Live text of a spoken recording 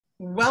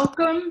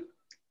Welcome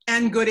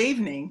and good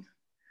evening,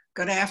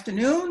 good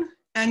afternoon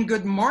and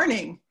good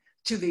morning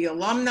to the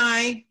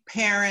alumni,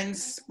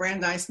 parents,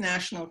 Brandeis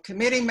National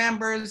Committee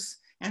members,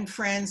 and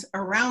friends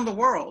around the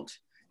world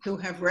who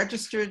have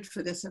registered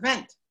for this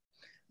event.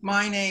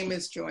 My name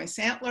is Joyce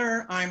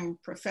Antler. I'm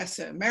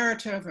Professor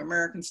Emerita of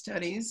American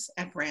Studies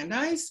at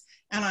Brandeis,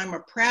 and I'm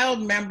a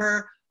proud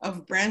member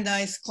of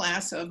Brandeis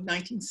class of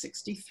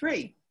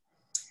 1963.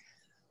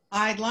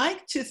 I'd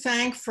like to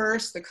thank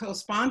first the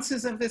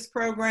co-sponsors of this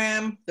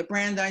program, the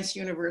Brandeis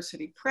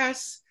University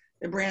Press,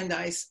 the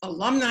Brandeis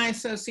Alumni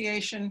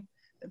Association,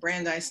 the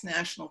Brandeis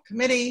National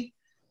Committee,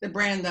 the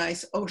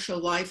Brandeis Osho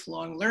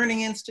Lifelong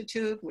Learning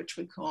Institute, which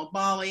we call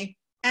BOLI,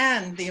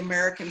 and the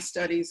American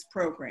Studies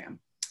program.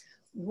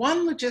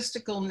 One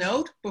logistical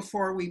note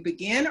before we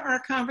begin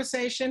our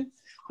conversation: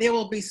 there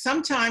will be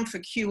some time for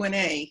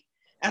Q&A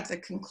at the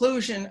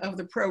conclusion of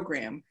the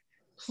program.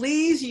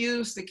 Please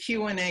use the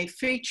Q&A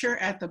feature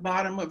at the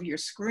bottom of your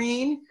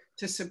screen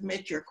to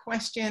submit your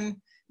question.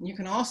 You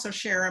can also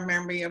share a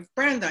memory of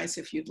Brandeis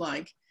if you'd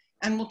like,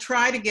 and we'll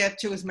try to get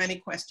to as many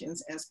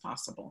questions as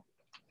possible.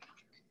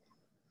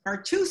 Our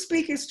two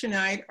speakers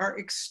tonight are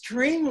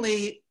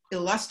extremely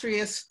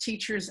illustrious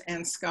teachers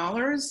and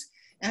scholars,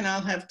 and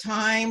I'll have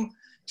time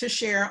to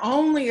share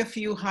only a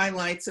few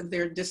highlights of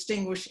their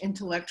distinguished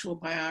intellectual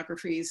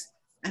biographies,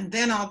 and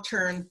then I'll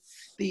turn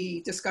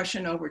the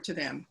discussion over to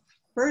them.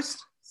 First,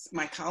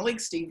 my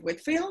colleague, Steve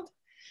Whitfield.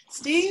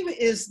 Steve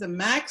is the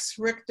Max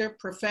Richter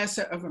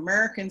Professor of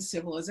American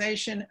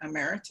Civilization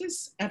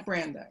Emeritus at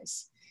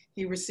Brandeis.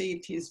 He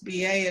received his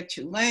BA at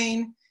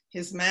Tulane,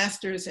 his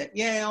master's at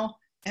Yale,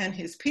 and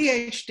his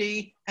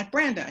PhD at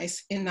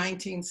Brandeis in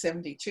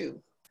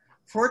 1972.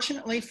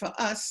 Fortunately for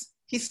us,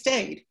 he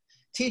stayed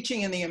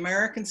teaching in the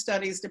American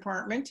Studies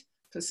Department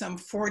for some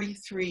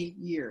 43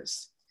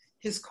 years.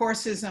 His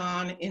courses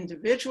on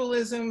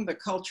individualism, the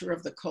culture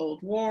of the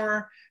Cold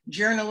War,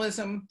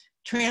 journalism,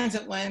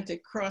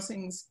 transatlantic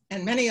crossings,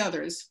 and many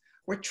others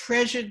were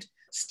treasured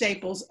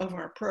staples of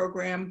our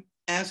program,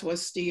 as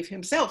was Steve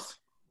himself.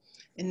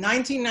 In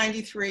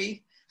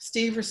 1993,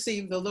 Steve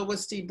received the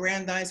Louis D.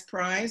 Brandeis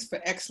Prize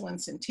for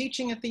Excellence in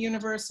Teaching at the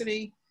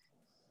university.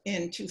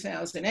 In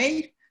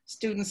 2008,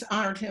 students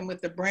honored him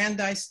with the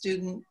Brandeis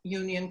Student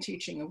Union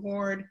Teaching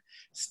Award.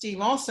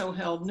 Steve also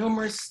held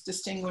numerous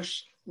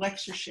distinguished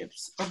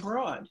lectureships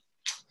abroad.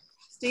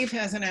 Steve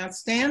has an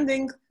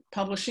outstanding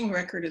publishing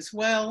record as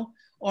well,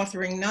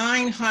 authoring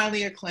 9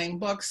 highly acclaimed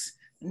books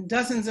and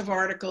dozens of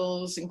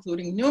articles,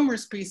 including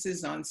numerous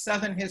pieces on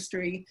Southern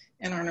history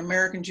and on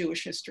American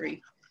Jewish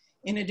history.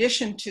 In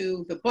addition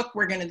to the book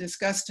we're going to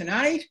discuss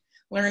tonight,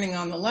 Learning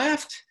on the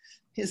Left,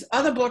 his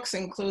other books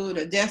include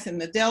A Death in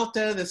the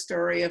Delta, the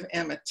story of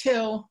Emmett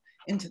Till,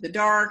 Into the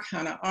Dark,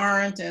 Hannah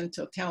Arendt and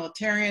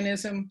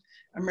Totalitarianism,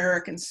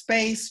 American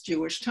Space,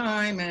 Jewish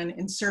Time, and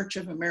In Search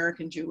of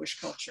American Jewish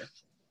Culture.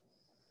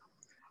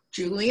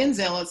 Julian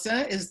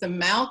Zelizer is the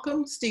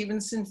Malcolm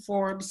Stevenson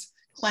Forbes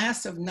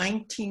Class of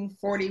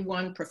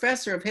 1941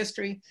 Professor of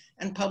History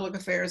and Public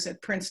Affairs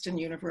at Princeton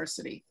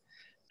University.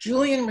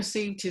 Julian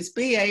received his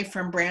BA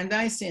from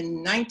Brandeis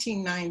in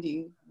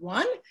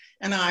 1991,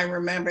 and I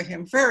remember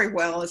him very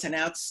well as an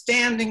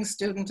outstanding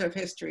student of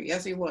history,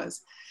 as he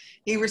was.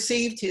 He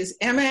received his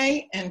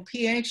MA and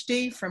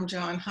PhD from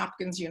Johns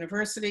Hopkins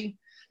University.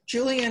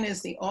 Julian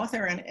is the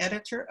author and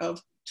editor of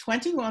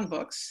 21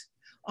 books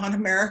on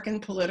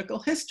American political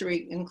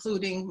history,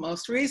 including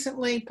most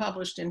recently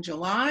published in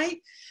July,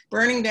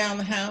 Burning Down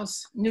the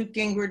House, Newt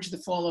Gingrich, The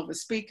Fall of a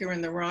Speaker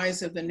and the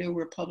Rise of the New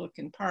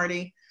Republican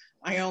Party.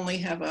 I only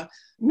have a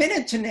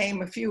minute to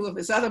name a few of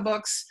his other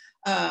books: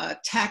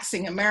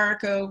 Taxing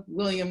America,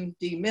 William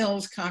D.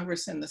 Mills,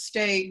 Congress and the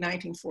State,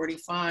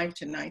 1945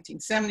 to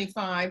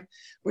 1975,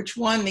 which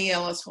won the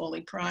Ellis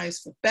Hawley Prize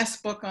for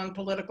Best Book on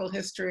Political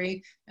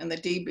History and the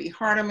D.B.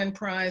 Hardeman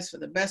Prize for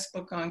the Best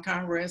Book on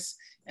Congress.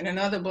 And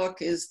another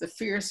book is The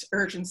Fierce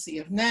Urgency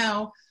of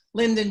Now,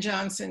 Lyndon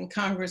Johnson,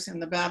 Congress and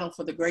the Battle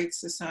for the Great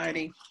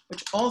Society,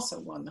 which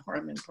also won the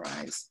Hardeman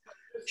Prize.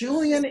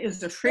 Julian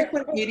is a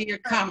frequent media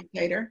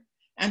commentator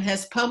and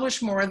has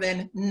published more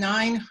than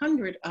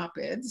 900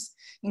 op-eds,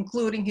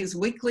 including his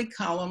weekly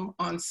column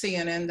on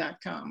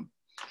CNN.com.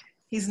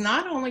 He's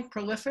not only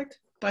prolific,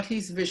 but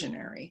he's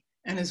visionary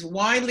and is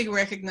widely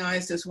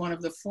recognized as one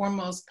of the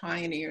foremost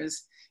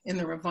pioneers in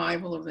the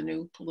revival of the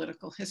new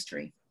political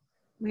history.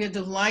 We are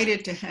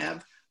delighted to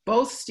have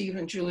both Steve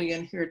and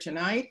Julian here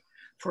tonight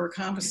for a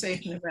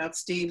conversation about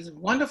Steve's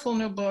wonderful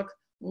new book,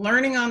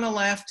 Learning on the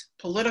Left,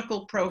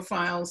 Political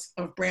Profiles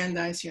of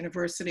Brandeis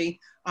University.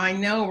 I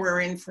know we're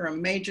in for a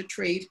major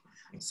treat,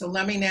 so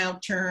let me now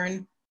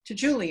turn to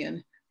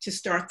Julian to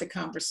start the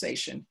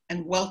conversation.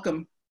 And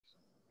welcome,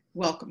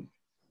 welcome.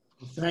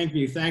 Thank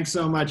you. Thanks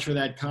so much for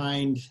that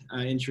kind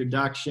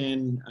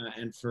introduction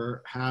and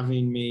for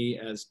having me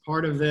as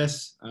part of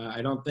this.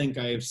 I don't think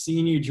I have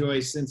seen you,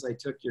 Joyce, since I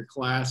took your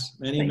class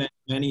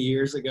many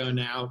years ago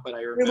now, but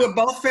I remember. We were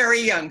both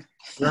very young.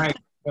 Right.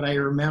 But I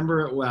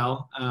remember it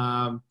well.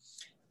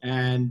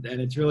 And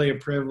it's really a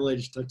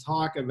privilege to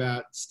talk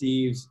about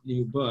Steve's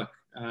new book.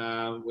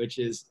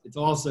 it's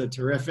also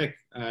terrific.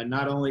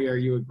 Not only are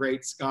you a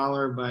great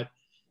scholar, but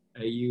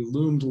you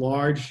loomed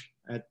large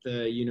at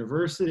the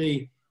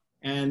university.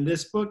 And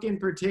this book in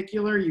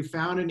particular, you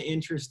found an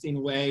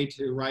interesting way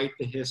to write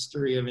the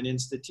history of an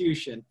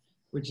institution,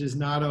 which is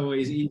not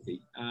always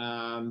easy.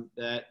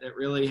 That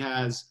really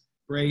has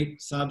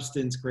great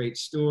substance, great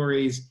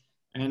stories,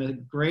 and a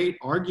great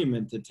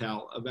argument to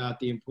tell about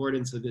the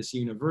importance of this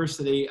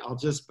university. I'll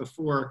just,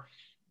 before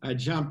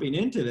jumping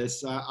into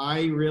this, my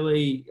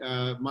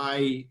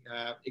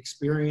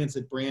experience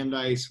at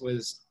Brandeis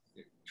was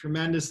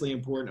tremendously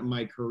important in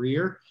my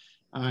career.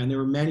 And there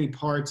were many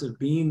parts of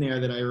being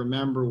there that I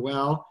remember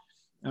well.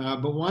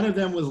 But one of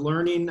them was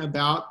learning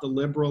about the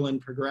liberal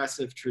and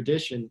progressive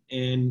tradition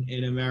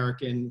in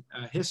American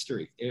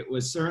history. It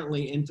was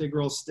certainly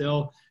integral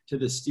still to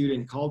the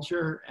student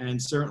culture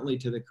and certainly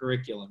to the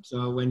curriculum.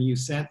 So when you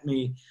sent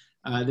me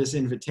this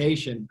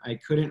invitation, I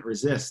couldn't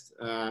resist,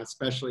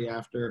 especially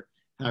after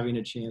having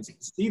a chance to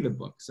see the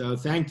book. So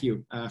thank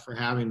you for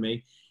having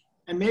me.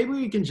 And maybe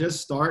we can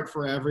just start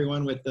for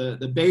everyone with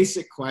the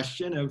basic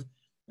question of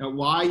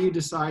why you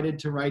decided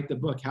to write the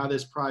book, how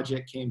this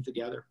project came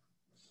together.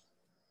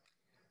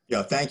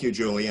 Yeah, thank you,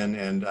 Julian.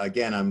 And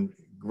again, I'm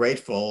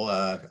grateful.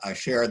 I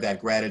share that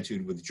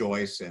gratitude with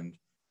Joyce and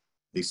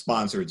the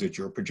sponsors that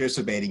you're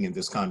participating in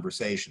this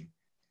conversation.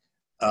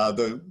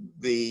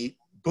 The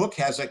book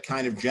has a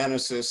kind of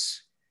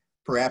genesis,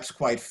 perhaps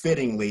quite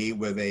fittingly,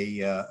 with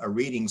a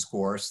readings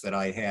course that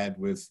I had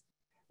with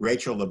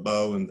Rachel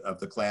LeBeau of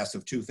the class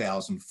of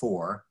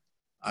 2004.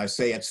 I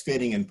say it's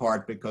fitting in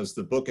part because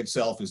the book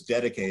itself is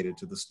dedicated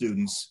to the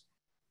students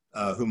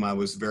whom I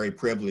was very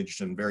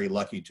privileged and very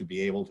lucky to be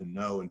able to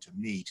know and to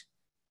meet.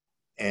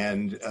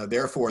 And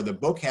therefore, the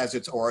book has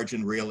its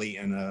origin really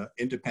in an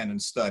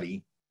independent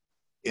study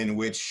in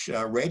which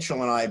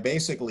Rachel and I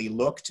basically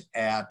looked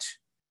at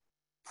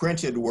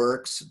printed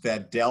works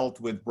that dealt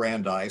with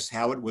Brandeis,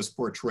 how it was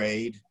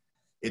portrayed.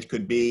 It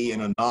could be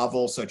in a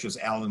novel such as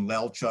Alan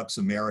Lelchuk's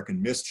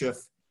American Mischief,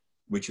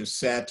 which is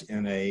set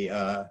in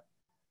a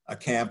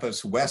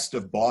campus west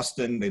of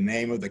Boston. The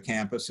name of the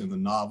campus in the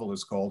novel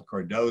is called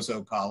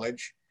Cardozo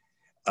College.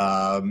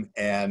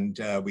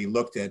 We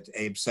looked at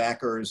Abe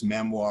Sacker's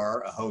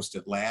memoir, A Host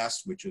at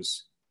Last, which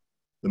is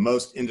the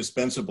most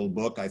indispensable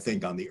book, I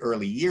think, on the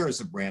early years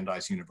of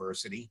Brandeis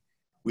University.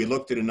 We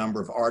looked at a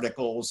number of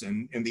articles,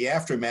 and in the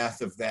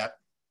aftermath of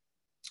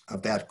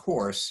that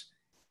course,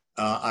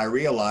 I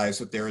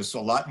realized that there is a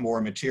lot more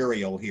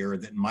material here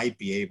that might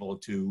be able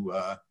to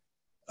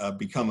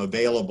become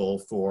available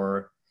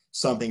for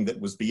something that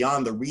was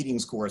beyond the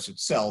readings course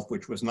itself,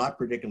 which was not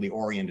particularly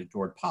oriented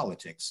toward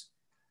politics.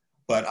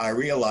 But I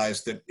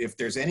realized that if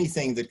there's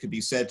anything that could be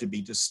said to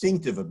be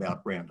distinctive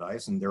about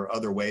Brandeis, and there are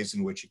other ways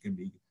in which it can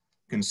be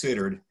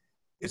considered,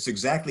 it's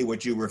exactly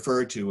what you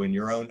referred to in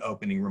your own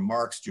opening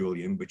remarks,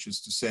 Julian, which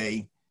is to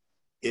say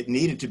it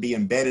needed to be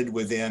embedded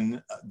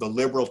within the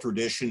liberal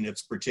tradition,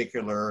 its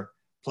particular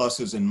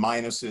pluses and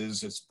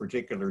minuses, its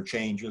particular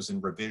changes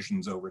and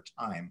revisions over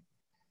time.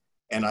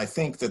 And I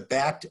think that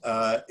that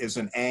is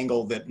an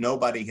angle that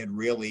nobody had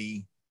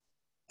really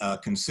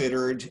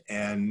considered.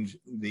 And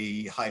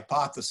the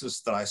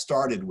hypothesis that I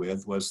started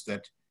with was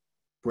that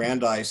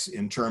Brandeis,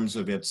 in terms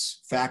of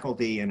its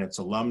faculty and its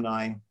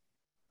alumni,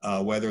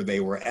 whether they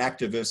were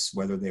activists,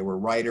 whether they were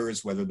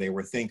writers, whether they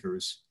were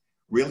thinkers,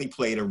 really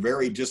played a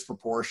very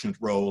disproportionate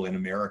role in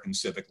American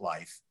civic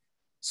life.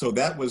 So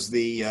that was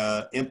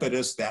the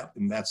impetus,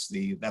 and that's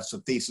the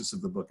thesis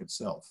of the book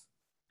itself.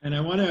 And I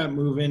want to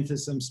move into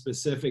some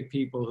specific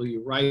people who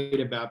you write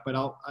about, but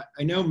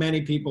I know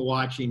many people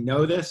watching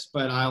know this,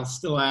 but I'll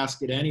still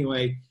ask it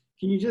anyway.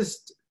 Can you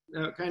just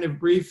kind of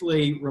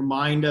briefly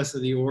remind us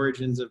of the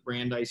origins of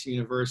Brandeis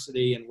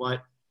University and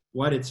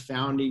what its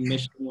founding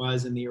mission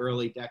was in the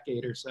early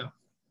decade or so?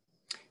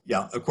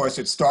 Yeah, of course,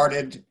 it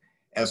started,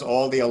 as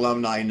all the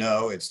alumni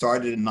know, it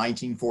started in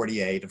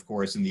 1948, of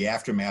course, in the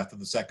aftermath of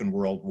the Second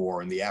World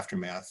War, in the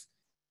aftermath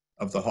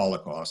of the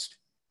Holocaust.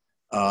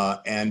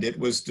 And it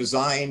was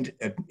designed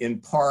in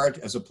part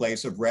as a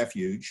place of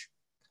refuge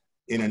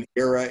in an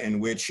era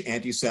in which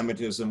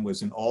anti-Semitism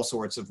was in all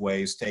sorts of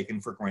ways taken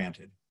for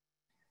granted.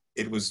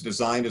 It was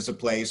designed as a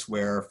place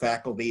where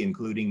faculty,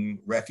 including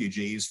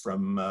refugees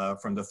from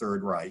the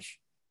Third Reich,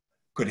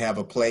 could have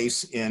a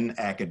place in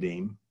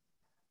academe,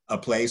 a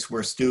place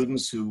where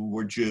students who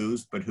were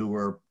Jews, but who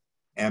were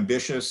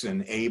ambitious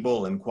and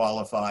able and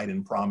qualified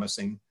and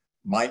promising,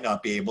 might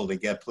not be able to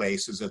get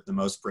places at the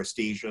most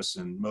prestigious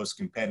and most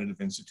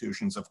competitive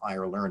institutions of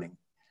higher learning.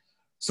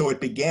 So it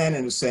began,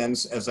 in a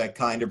sense, as a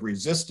kind of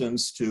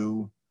resistance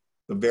to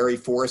the very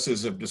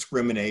forces of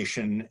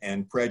discrimination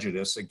and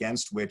prejudice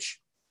against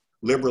which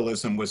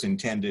liberalism was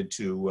intended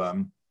to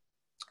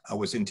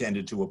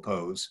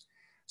oppose.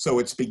 So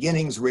its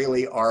beginnings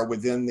really are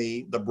within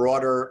the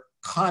broader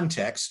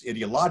context,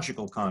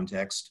 ideological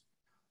context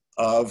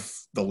of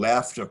the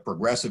left, of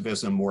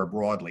progressivism more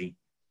broadly.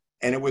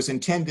 And it was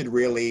intended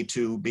really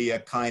to be a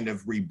kind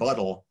of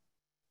rebuttal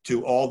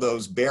to all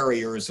those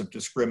barriers of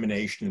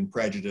discrimination and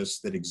prejudice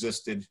that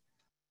existed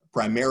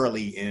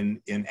primarily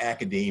in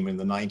academia in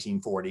the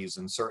 1940s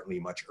and certainly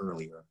much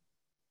earlier.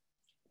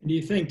 Do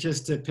you think,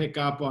 just to pick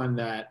up on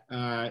that,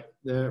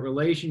 the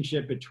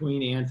relationship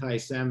between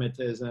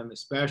anti-Semitism,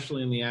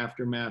 especially in the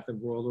aftermath of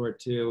World War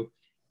II,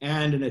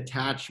 and an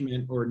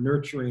attachment or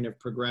nurturing of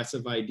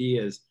progressive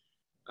ideas,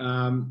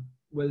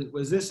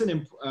 was this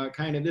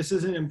this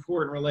is an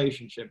important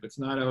relationship? It's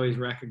not always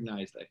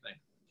recognized, I think.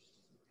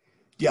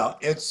 Yeah,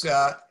 it's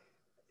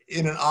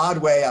in an odd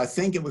way, I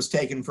think it was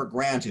taken for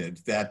granted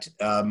that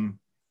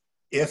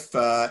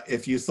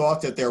if you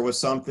thought that there was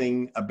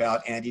something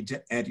about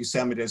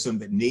anti-Semitism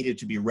that needed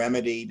to be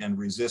remedied and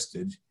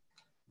resisted,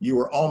 you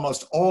were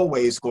almost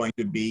always going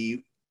to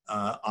be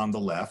on the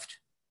left.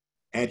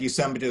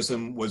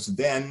 Anti-Semitism was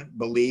then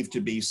believed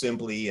to be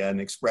simply an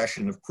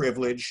expression of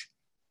privilege,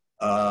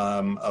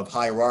 of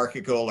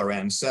hierarchical or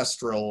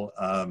ancestral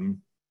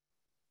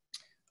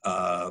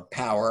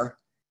power.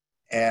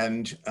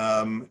 And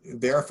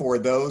therefore,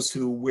 those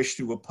who wish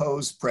to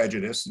oppose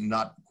prejudice,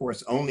 not, of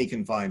course, only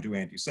confined to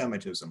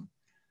anti-Semitism,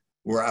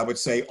 were, I would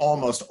say,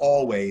 almost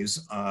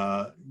always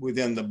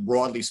within the,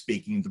 broadly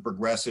speaking, the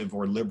progressive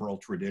or liberal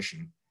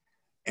tradition.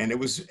 And it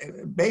was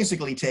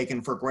basically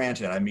taken for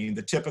granted. I mean,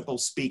 the typical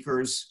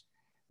speakers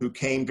who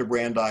came to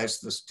Brandeis,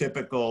 the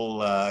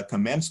typical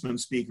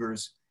commencement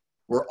speakers,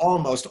 were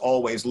almost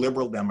always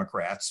liberal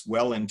Democrats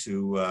well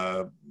into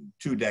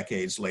 2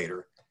 decades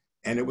later.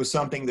 And it was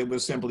something that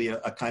was simply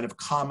a kind of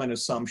common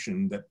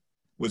assumption that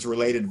was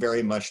related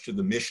very much to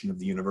the mission of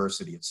the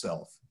university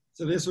itself.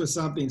 So this was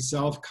something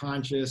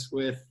self-conscious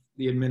with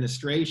the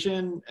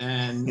administration.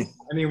 And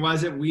I mean,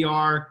 was it, we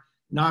are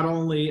not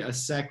only a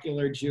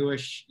secular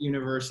Jewish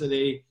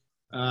university,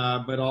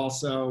 but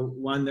also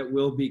one that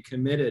will be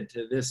committed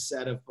to this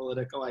set of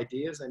political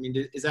ideas? I mean,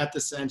 is that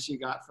the sense you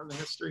got from the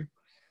history?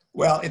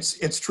 Well,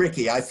 it's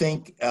tricky. I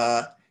think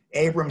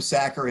Abram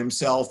Sacker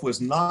himself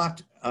was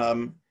not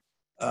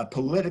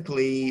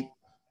politically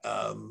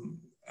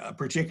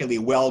particularly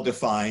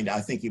well-defined. I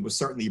think he was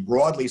certainly,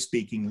 broadly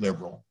speaking,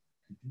 liberal.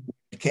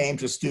 It came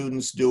to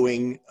students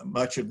doing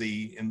much of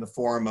in the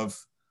form of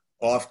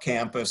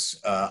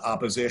off-campus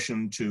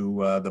opposition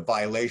to the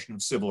violation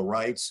of civil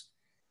rights.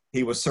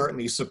 He was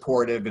certainly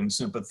supportive and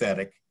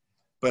sympathetic,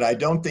 but I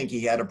don't think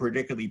he had a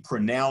particularly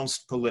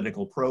pronounced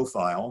political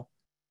profile.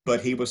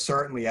 But he was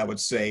certainly, I would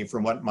say,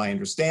 from what my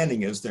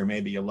understanding is, there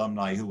may be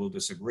alumni who will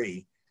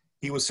disagree,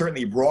 he was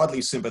certainly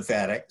broadly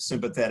sympathetic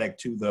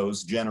to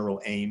those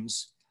general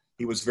aims.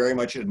 He was very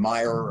much an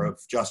admirer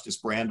of Justice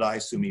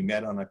Brandeis, whom he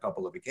met on a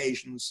couple of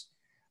occasions.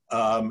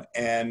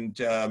 In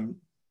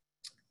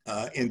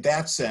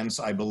that sense,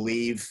 I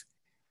believe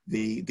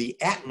the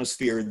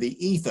atmosphere, the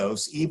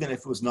ethos, even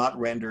if it was not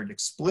rendered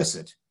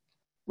explicit,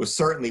 was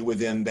certainly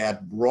within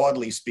that,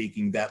 broadly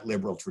speaking, that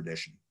liberal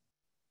tradition.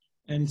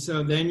 And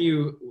so then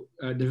you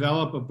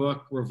develop a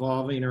book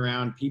revolving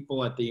around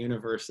people at the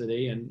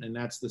university, and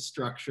that's the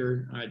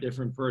structure,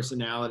 different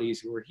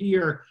personalities who are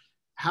here.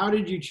 How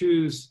did you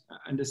choose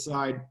and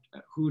decide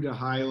who to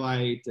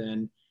highlight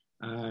and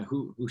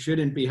who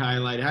shouldn't be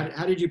highlighted?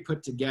 How did you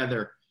put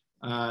together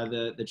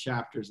the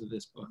chapters of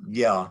this book?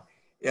 Yeah,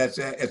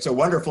 it's a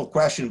wonderful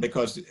question,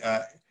 because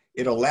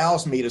it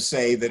allows me to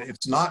say that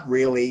it's not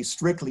really,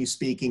 strictly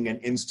speaking, an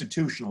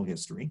institutional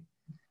history.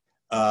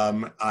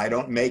 I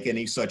don't make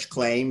any such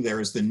claim. There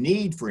is the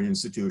need for an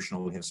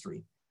institutional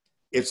history.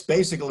 It's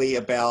basically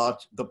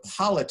about the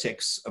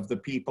politics of the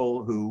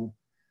people who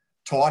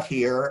taught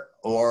here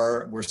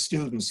or were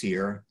students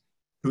here,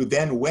 who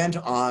then went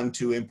on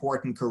to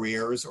important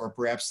careers, or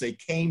perhaps they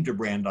came to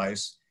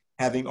Brandeis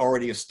having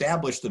already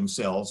established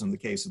themselves, in the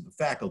case of the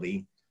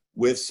faculty,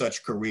 with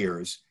such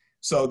careers.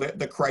 So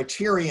the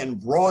criterion,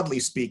 broadly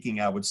speaking,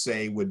 I would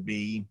say, would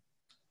be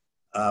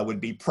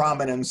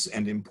prominence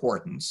and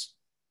importance.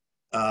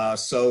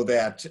 So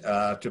that,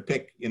 to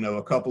pick,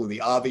 a couple of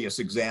the obvious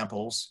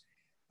examples,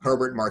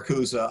 Herbert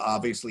Marcuse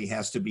obviously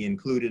has to be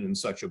included in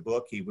such a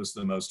book. He was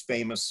the most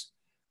famous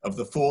of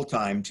the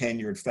full-time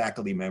tenured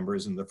faculty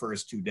members in the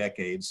first 2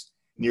 decades.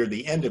 Near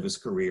the end of his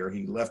career,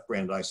 he left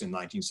Brandeis in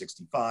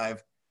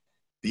 1965.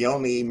 The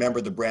only member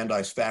of the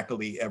Brandeis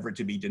faculty ever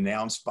to be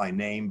denounced by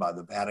name by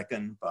the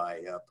Vatican,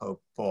 by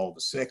Pope Paul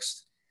VI.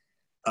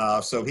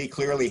 So he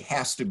clearly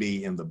has to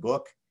be in the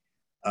book.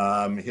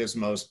 His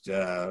most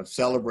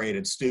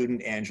celebrated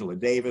student, Angela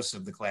Davis,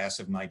 of the class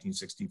of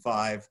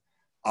 1965,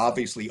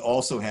 obviously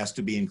also has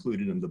to be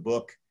included in the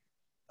book.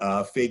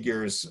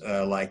 Figures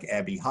like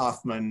Abby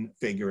Hoffman,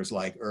 figures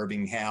like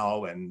Irving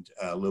Howe and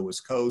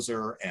Louis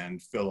Kozer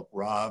and Philip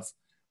Rov,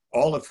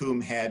 all of whom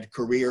had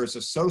careers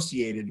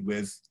associated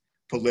with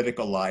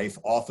political life,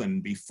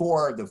 often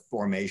before the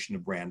formation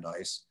of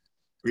Brandeis,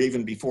 or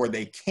even before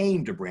they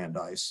came to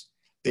Brandeis.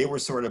 They were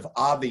sort of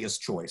obvious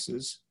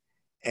choices.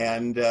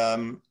 And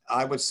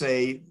I would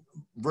say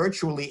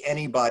virtually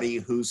anybody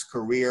whose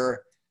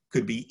career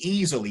could be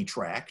easily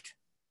tracked.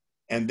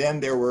 And then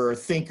there were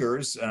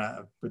thinkers,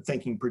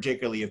 thinking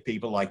particularly of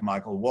people like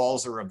Michael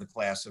Walzer of the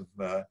class of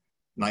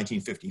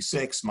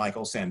 1956,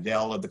 Michael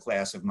Sandel of the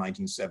class of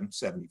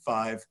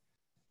 1975,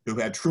 who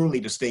had truly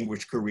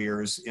distinguished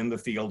careers in the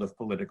field of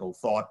political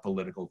thought,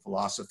 political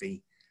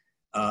philosophy.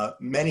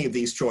 Many of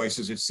these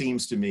choices, it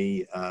seems to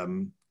me,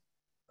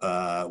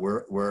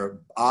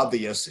 were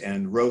obvious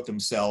and wrote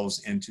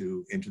themselves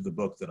into the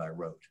book that I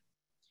wrote.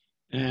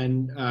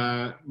 And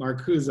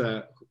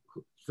Marcuse,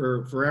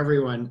 for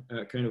everyone,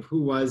 kind of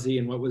who was he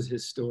and what was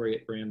his story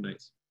at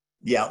Brandeis?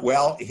 Yeah,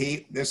 well,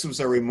 this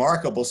was a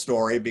remarkable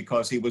story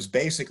because he was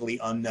basically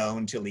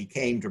unknown till he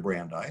came to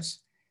Brandeis.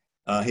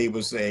 He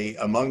was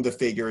among the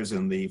figures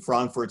in the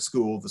Frankfurt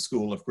School, the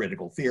School of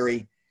Critical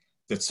Theory,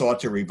 that sought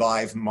to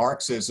revive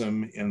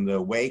Marxism in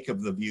the wake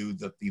of the view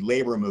that the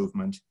labor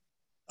movement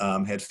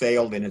had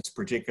failed in its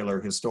particular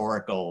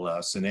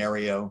historical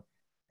scenario,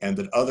 and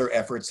that other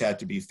efforts had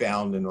to be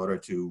found in order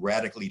to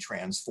radically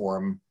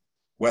transform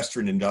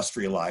Western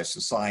industrialized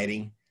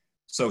society.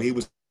 So he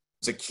was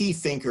a key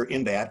thinker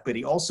in that, but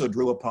he also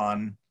drew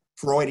upon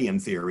Freudian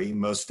theory,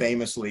 most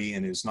famously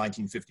in his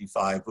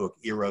 1955 book,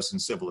 Eros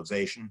and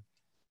Civilization,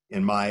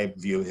 in my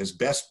view, his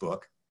best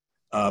book,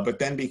 but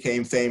then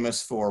became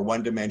famous for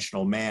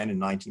One-Dimensional Man in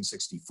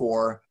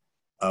 1964,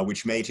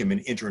 which made him an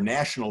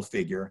international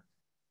figure,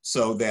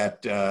 so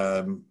that,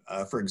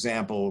 for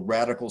example,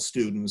 radical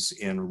students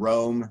in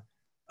Rome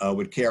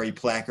would carry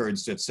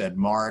placards that said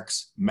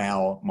Marx,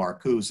 Mao,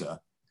 Marcuse.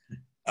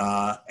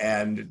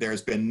 And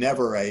there's been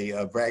never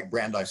a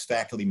Brandeis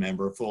faculty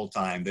member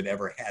full-time that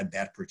ever had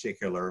that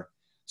particular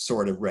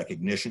sort of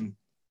recognition.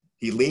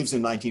 He leaves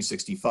in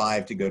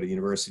 1965 to go to the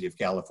University of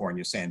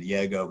California, San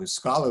Diego. His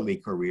scholarly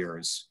career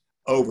is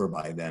over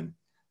by then.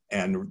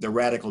 And the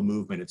radical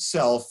movement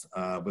itself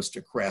was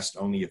to crest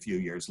only a few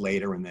years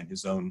later, and then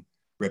his own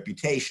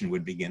reputation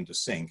would begin to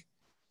sink.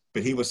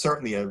 But he was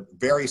certainly a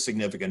very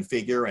significant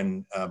figure,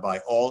 and by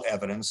all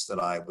evidence that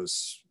I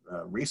was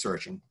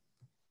researching,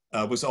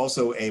 was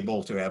also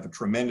able to have a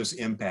tremendous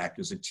impact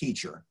as a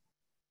teacher.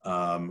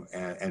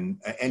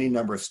 And any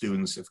number of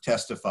students have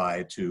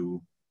testified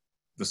to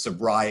the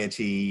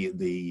sobriety,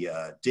 the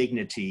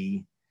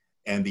dignity,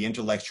 and the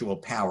intellectual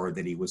power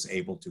that he was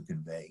able to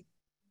convey.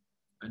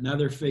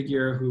 Another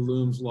figure who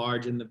looms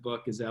large in the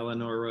book is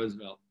Eleanor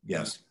Roosevelt.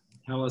 Yes.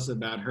 Tell us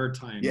about her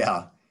time.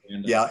 Yeah,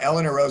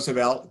 Eleanor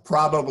Roosevelt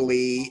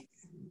probably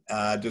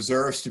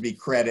deserves to be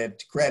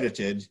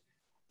credited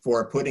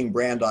for putting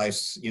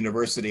Brandeis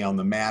University on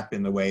the map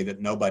in the way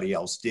that nobody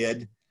else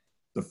did.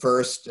 The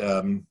first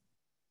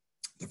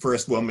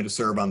woman to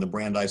serve on the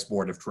Brandeis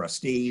Board of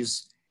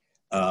Trustees,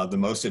 the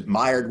most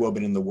admired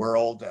woman in the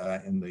world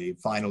in the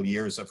final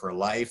years of her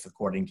life,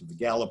 according to the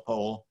Gallup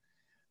poll,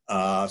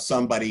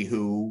 somebody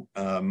who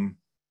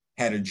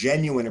had a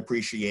genuine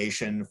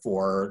appreciation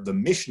for the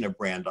mission of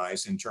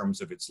Brandeis in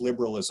terms of its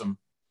liberalism.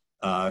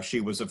 She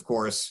was, of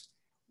course,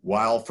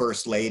 while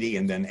First Lady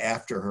and then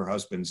after her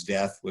husband's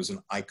death, was an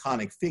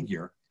iconic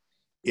figure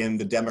in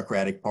the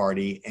Democratic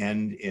Party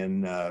and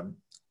in the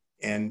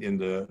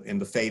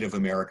fate of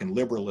American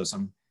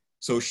liberalism.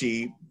 So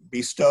she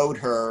bestowed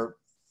her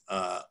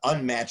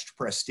unmatched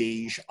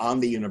prestige on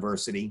the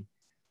university,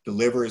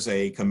 delivers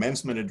a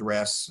commencement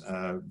address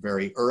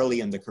very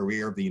early in the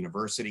career of the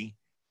university,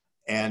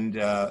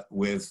 and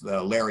with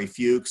Larry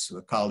Fuchs,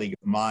 a colleague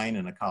of mine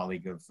and a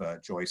colleague of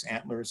Joyce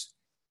Antler's,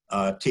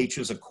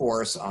 teaches a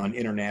course on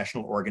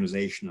international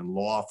organization and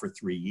law for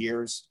 3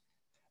 years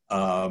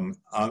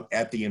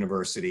at the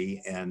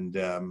university, and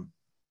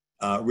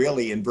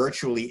really in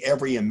virtually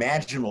every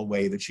imaginable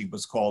way that she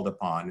was called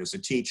upon, as a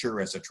teacher,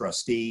 as a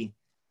trustee,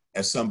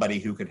 as somebody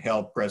who could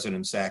help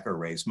President Sacker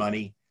raise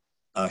money.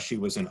 She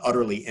was an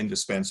utterly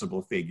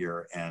indispensable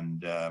figure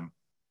and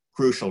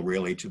crucial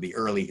really to the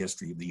early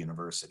history of the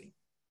university.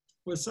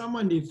 Was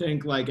someone, do you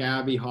think, like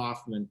Abbie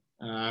Hoffman,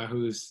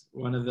 who's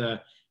one of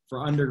the, for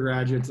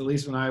undergraduates, at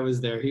least when I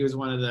was there, he was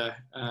one of the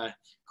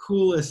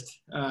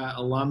coolest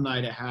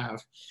alumni to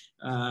have.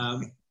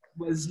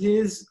 Was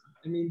his,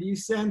 I mean, do you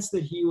sense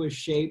that he was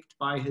shaped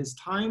by his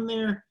time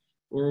there,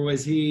 or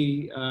was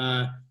he,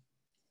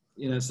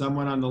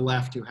 someone on the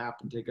left who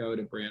happened to go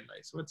to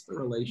Brandeis? What's the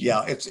relationship?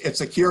 Yeah,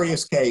 it's a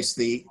curious case.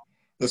 The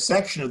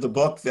section of the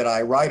book that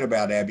I write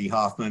about Abbie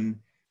Hoffman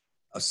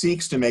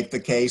seeks to make the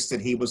case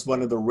that he was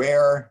one of the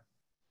rare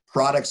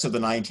products of the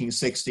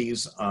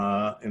 1960s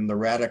in the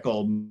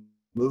radical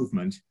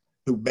movement,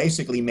 who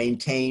basically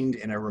maintained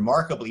in a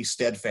remarkably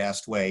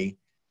steadfast way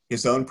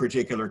his own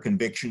particular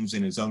convictions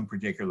and his own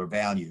particular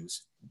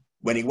values.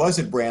 When he was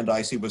at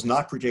Brandeis, he was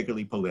not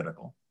particularly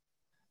political.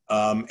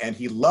 And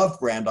he loved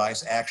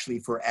Brandeis actually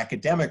for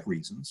academic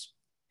reasons.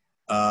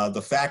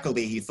 The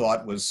faculty he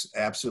thought was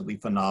absolutely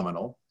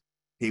phenomenal.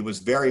 He was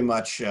very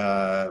much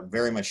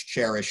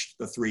cherished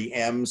the 3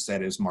 M's,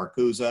 that is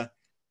Marcuse,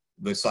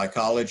 the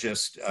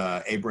psychologist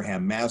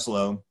Abraham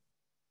Maslow,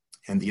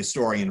 and the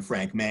historian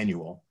Frank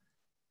Manuel.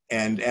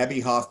 And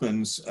Abbie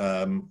Hoffman's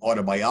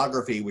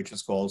autobiography, which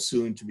is called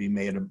Soon to be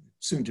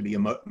a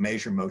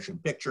Measure Motion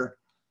Picture,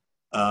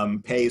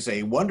 pays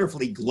a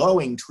wonderfully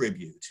glowing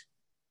tribute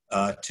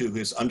to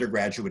his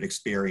undergraduate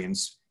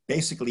experience,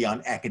 basically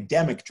on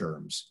academic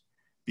terms,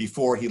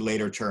 before he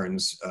later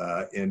turns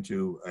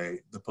into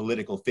the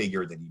political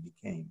figure that he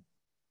became.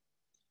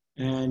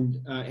 And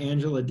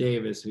Angela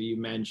Davis, who you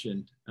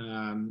mentioned,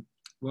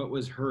 what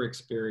was her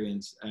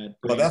experience at?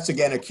 Well, that's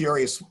again a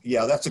curious,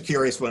 that's a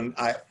curious one.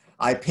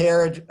 I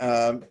paired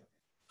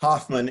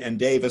Hoffman and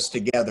Davis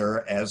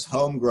together as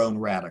homegrown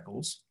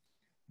radicals.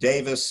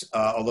 Davis,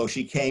 although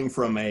she came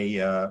from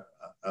a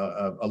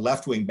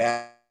left-wing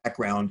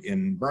background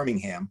in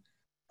Birmingham,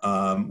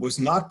 was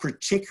not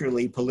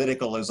particularly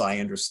political as I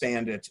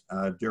understand it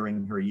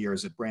during her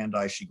years at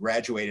Brandeis. She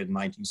graduated in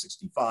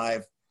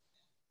 1965.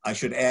 I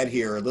should add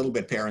here a little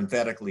bit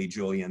parenthetically,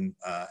 Julian,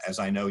 as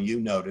I know you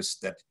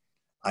noticed, that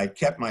I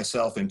kept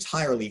myself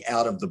entirely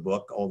out of the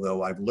book,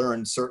 although I've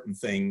learned certain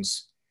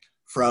things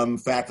from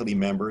faculty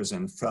members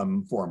and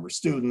from former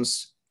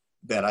students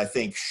that I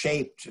think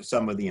shaped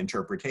some of the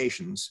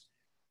interpretations.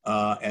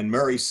 And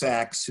Murray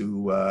Sachs,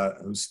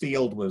 whose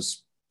field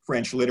was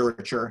French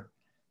literature,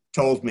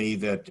 told me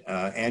that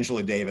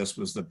Angela Davis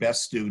was the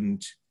best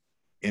student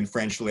in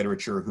French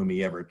literature whom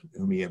he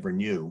ever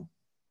knew.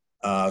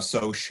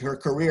 So her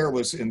career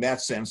was, in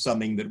that sense,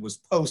 something that was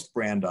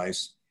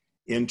post-Brandeis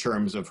in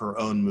terms of her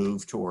own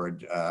move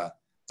toward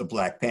the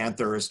Black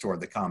Panthers, toward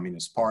the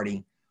Communist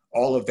Party.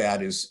 All of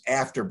that is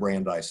after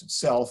Brandeis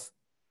itself.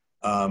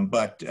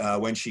 But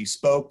when she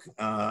spoke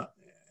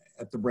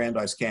at the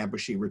Brandeis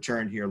campus, she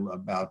returned here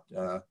about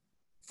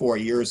 4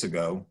 years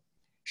ago.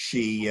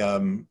 She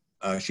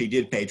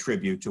did pay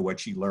tribute to what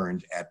she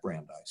learned at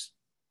Brandeis.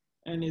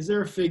 And is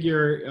there a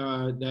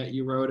figure that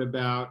you wrote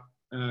about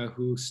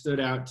who stood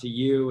out to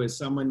you as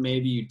someone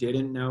maybe you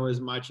didn't know as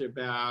much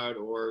about,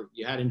 or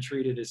you hadn't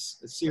treated as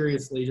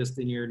seriously just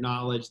in your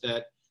knowledge,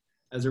 that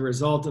as a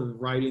result of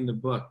writing the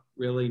book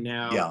really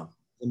now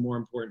a more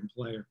important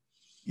player?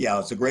 Yeah,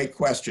 it's a great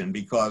question,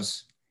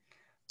 because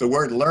the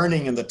word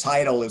learning in the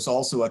title is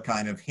also a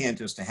kind of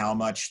hint as to how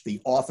much the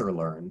author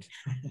learned.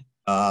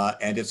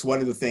 And it's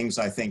one of the things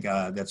I think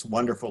that's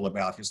wonderful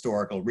about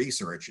historical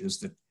research, is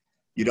that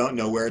you don't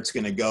know where it's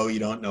going to go. You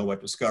don't know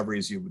what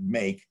discoveries you would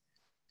make.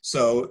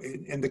 So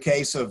in the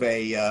case of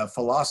a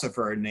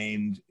philosopher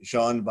named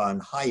Jean van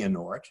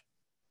Heijenoort,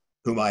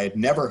 whom I had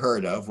never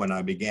heard of when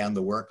I began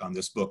the work on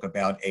this book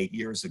about 8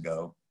 years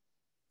ago,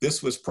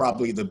 this was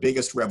probably the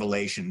biggest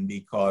revelation,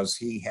 because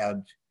he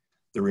had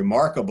the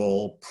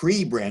remarkable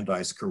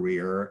pre-Brandeis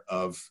career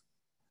of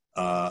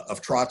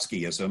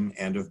Trotskyism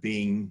and of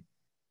being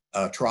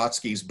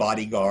Trotsky's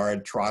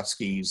bodyguard,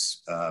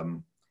 Trotsky's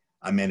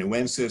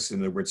amanuensis. In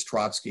other words,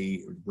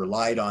 Trotsky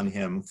relied on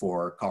him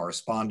for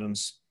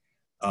correspondence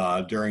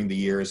during the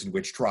years in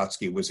which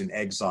Trotsky was in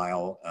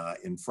exile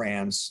in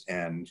France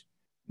and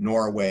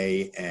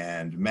Norway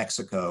and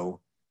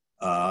Mexico.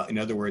 In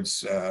other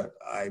words,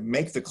 I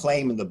make the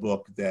claim in the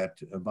book that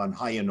von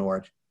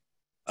Heijenoort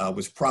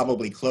was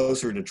probably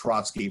closer to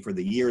Trotsky for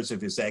the years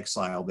of his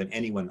exile than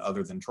anyone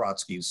other than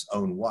Trotsky's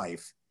own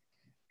wife.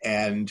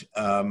 And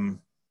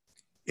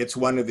it's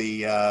one of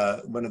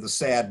the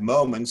sad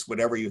moments,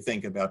 whatever you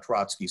think about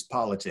Trotsky's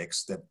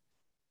politics,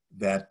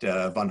 that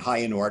von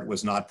Heijenoort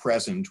was not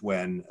present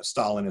when a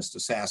Stalinist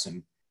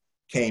assassin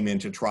came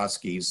into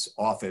Trotsky's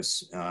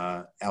office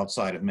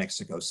outside of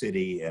Mexico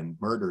City and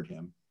murdered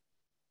him.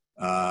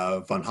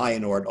 Von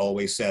Heijenoort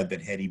always said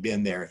that had he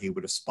been there, he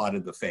would have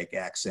spotted the fake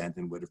accent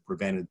and would have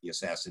prevented the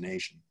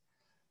assassination.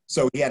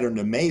 So he had an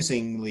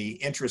amazingly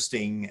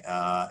interesting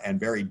and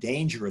very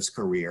dangerous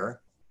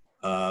career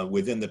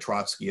within the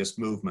Trotskyist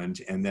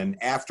movement. And then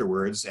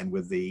afterwards, and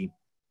with the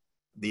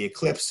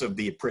eclipse of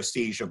the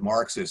prestige of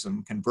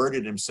Marxism,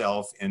 converted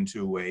himself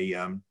into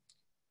an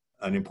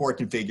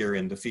important figure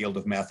in the field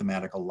of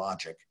mathematical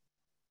logic.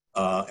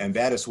 And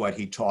that is what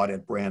he taught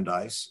at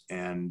Brandeis.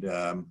 And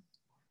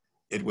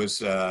it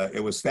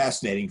was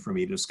fascinating for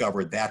me to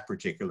discover that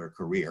particular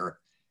career.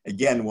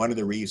 Again, one of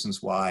the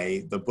reasons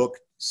why the book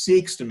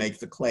seeks to make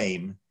the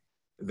claim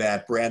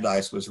that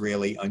Brandeis was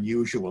really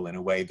unusual in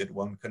a way that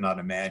one could not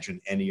imagine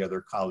any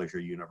other college or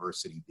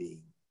university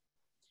being.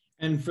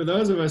 And for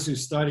those of us who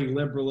study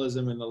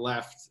liberalism and the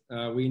left,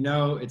 we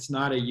know it's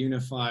not a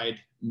unified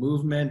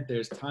movement.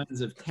 There's tons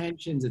of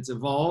tensions. It's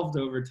evolved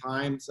over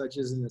time, such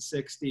as in the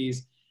 60s.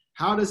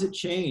 How does it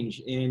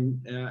change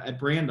at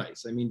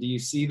Brandeis? I mean, do you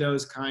see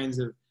those kinds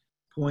of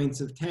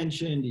points of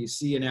tension? Do you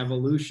see an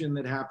evolution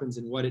that happens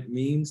in what it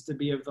means to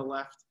be of the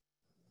left?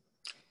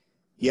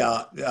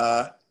 Yeah,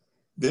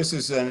 this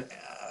is a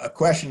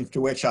question to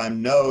which I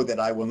know that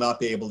I will not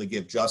be able to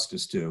give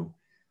justice to.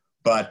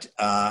 But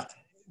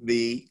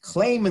the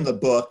claim in the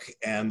book,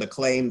 and the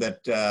claim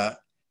that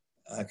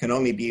can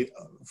only be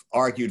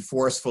argued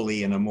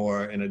forcefully in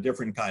a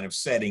different kind of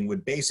setting,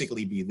 would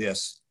basically be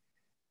this: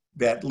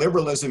 that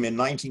liberalism in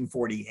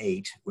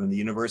 1948, when the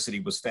university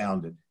was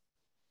founded,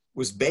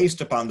 was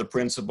based upon the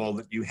principle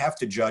that you have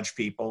to judge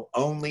people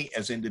only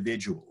as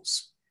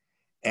individuals.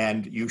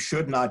 And you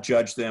should not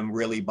judge them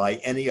really by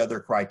any other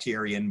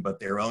criterion but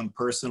their own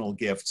personal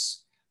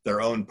gifts, their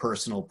own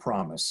personal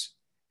promise.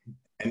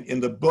 And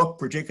in the book,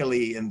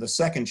 particularly in the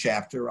second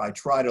chapter, I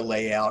try to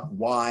lay out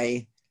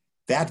why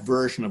that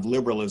version of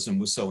liberalism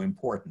was so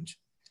important.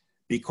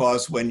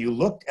 Because when you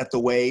look at the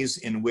ways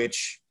in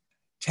which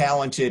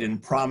talented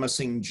and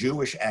promising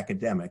Jewish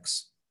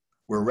academics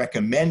were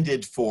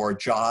recommended for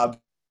jobs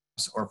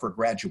or for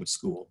graduate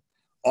school.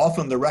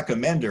 Often the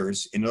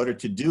recommenders, in order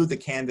to do the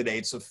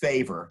candidates a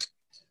favor,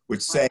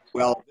 would say,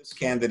 well, this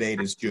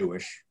candidate is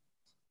Jewish,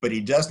 but he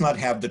does not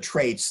have the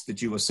traits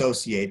that you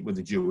associate with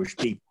the Jewish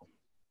people,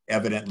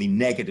 evidently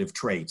negative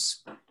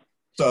traits.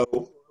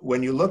 So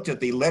when you looked at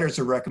the letters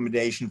of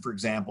recommendation, for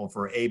example,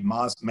 for Abe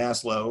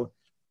Maslow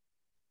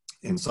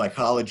in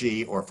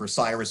psychology or for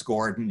Cyrus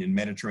Gordon in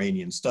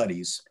Mediterranean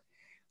studies,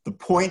 the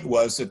point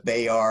was that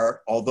they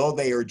are, although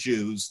they are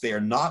Jews, they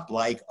are not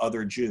like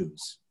other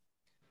Jews.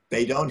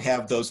 They don't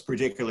have those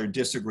particular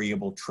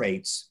disagreeable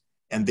traits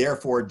and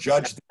therefore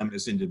judge them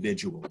as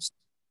individuals.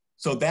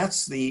 So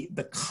that's the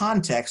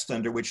context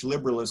under which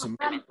liberalism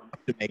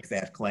to make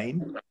that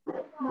claim.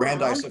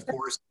 Brandeis, of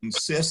course,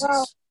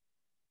 insists,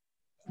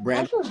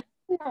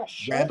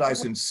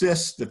 Brandeis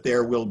insists that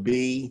there will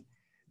be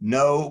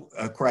no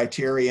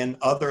criterion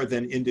other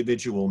than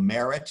individual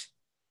merit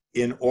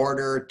in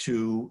order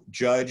to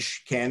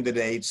judge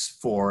candidates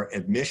for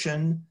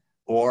admission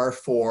or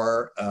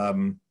for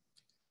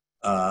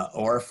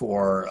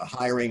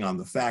hiring on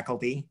the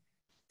faculty.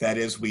 That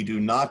is, we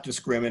do not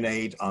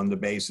discriminate on the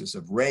basis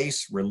of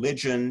race,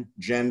 religion,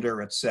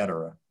 gender,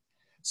 etc.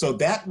 So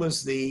that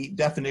was the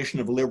definition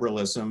of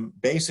liberalism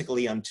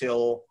basically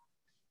until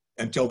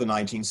the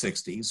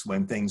 1960s,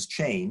 when things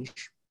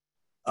change.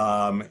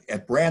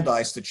 At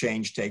Brandeis, the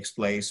change takes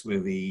place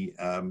with the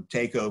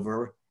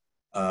takeover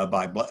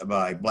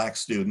by Black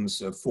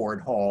students of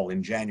Ford Hall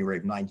in January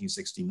of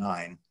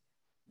 1969,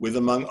 with,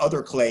 among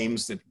other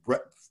claims, that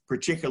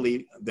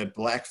particularly that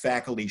Black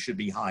faculty should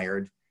be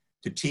hired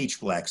to teach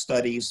Black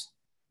studies,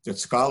 that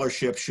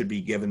scholarships should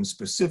be given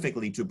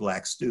specifically to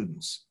Black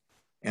students.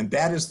 And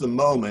that is the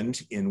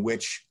moment in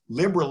which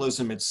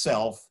liberalism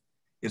itself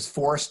is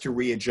forced to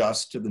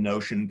readjust to the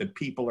notion that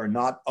people are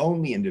not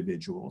only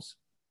individuals,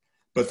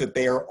 but that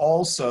they are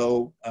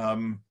also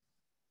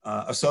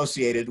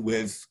associated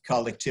with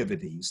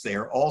collectivities. They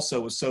are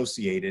also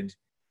associated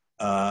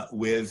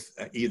with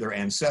either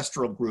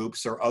ancestral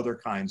groups or other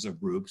kinds of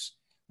groups,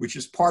 which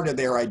is part of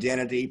their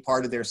identity,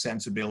 part of their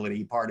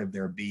sensibility, part of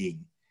their being.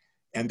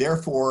 And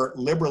therefore,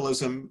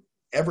 liberalism,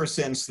 ever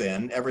since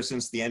then, ever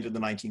since the end of the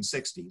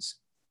 1960s,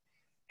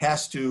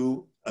 has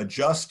to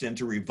adjust and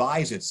to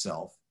revise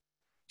itself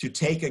to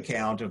take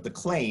account of the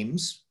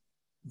claims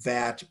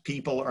that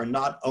people are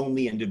not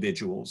only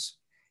individuals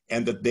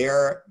and that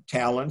their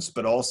talents,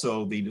 but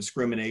also the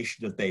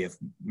discrimination that they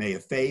may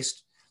have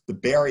faced, the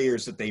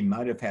barriers that they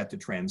might have had to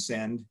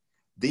transcend,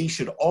 these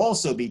should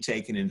also be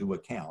taken into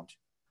account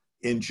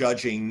in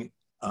judging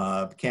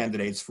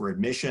candidates for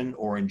admission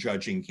or in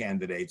judging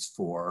candidates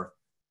for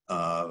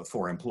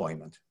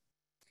employment.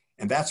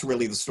 And that's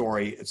really the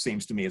story, it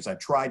seems to me, as I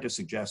tried to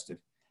suggest it.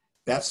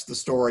 That's the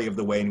story of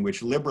the way in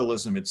which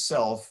liberalism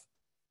itself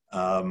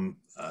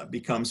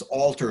becomes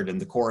altered in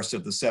the course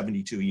of the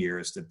 72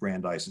 years that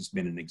Brandeis has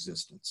been in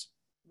existence.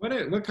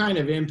 What kind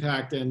of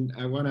impact, and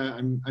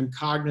I'm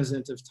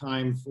cognizant of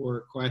time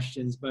for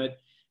questions, but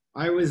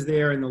I was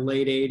there in the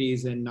late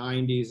 80s and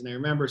 90s, and I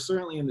remember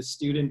certainly in the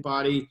student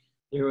body,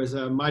 there was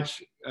a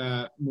much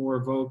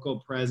more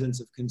vocal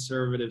presence of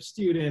conservative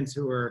students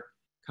who were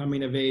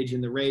coming of age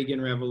in the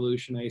Reagan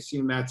Revolution. I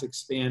assume that's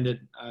expanded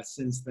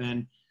since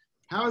then.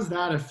 How has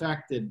that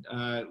affected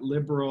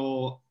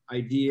liberal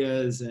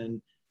ideas and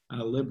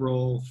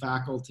liberal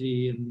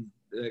faculty and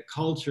the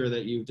culture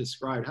that you've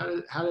described?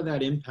 How did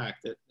that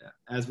impact it,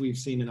 as we've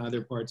seen in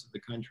other parts of the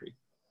country?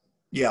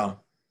 Yeah,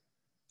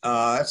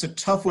 that's a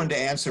tough one to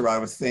answer, I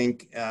would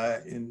think,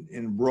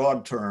 in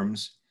broad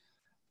terms.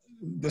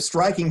 The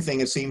striking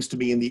thing, it seems to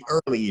be, in the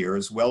early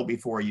years, well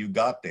before you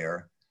got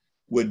there,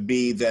 would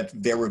be that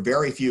there were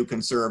very few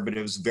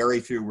conservatives, very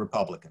few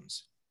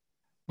Republicans.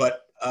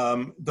 But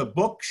the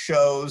book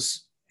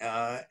shows,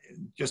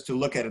 just to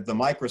look at it at the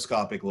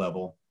microscopic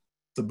level,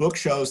 the book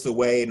shows the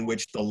way in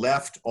which the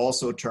left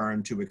also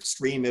turned to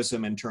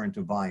extremism and turned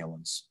to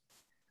violence.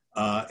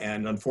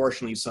 And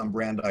unfortunately, some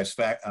Brandeis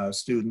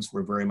students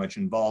were very much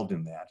involved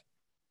in that,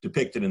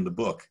 depicted in the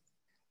book.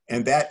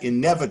 And that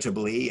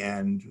inevitably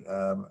and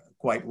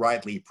quite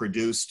rightly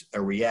produced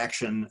a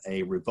reaction,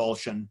 a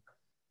revulsion,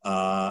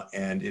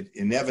 and it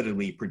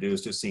inevitably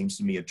produced, it seems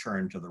to me, a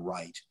turn to the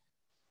right.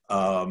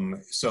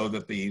 So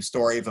that the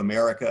story of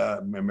America,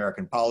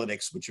 American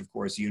politics, which of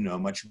course you know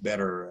much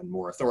better and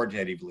more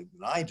authoritatively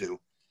than I do,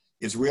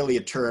 is really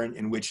a turn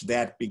in which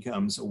that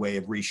becomes a way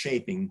of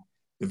reshaping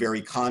the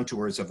very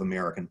contours of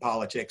American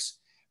politics.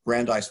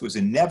 Brandeis was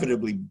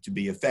inevitably to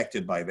be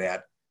affected by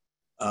that.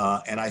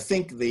 And I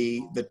think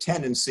the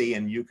tendency,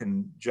 and you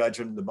can judge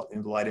in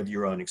the light of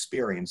your own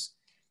experience,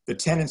 the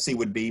tendency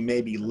would be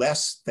maybe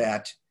less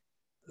that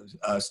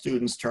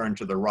students turn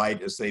to the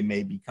right as they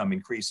may become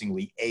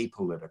increasingly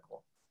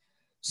apolitical.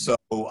 So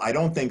I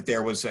don't think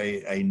there was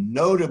a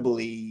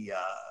notably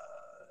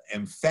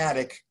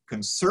emphatic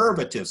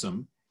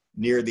conservatism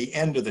near the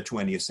end of the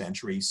 20th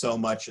century, so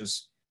much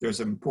as there's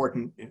an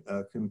important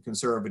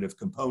conservative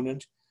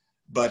component,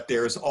 but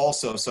there's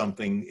also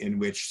something in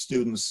which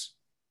students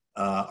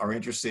are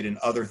interested in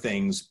other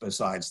things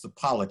besides the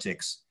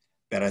politics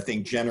that I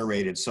think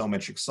generated so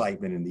much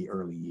excitement in the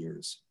early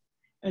years.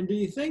 And do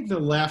you think the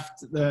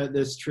left,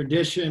 this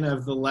tradition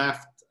of the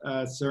left,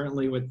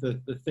 certainly with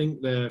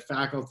the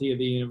faculty of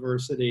the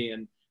university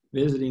and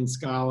visiting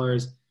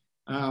scholars,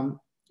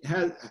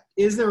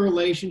 is there a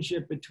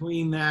relationship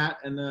between that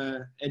and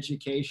the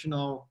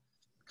educational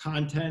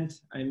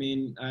content? I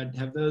mean,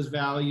 have those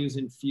values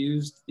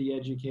infused the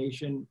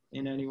education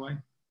in any way?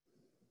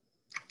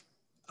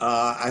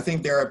 I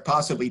think there are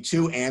possibly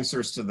two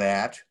answers to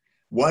that.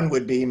 One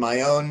would be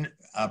my own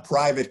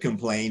private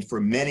complaint for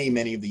many,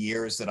 many of the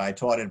years that I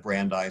taught at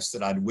Brandeis,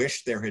 that I'd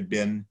wish there had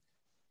been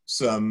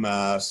some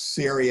a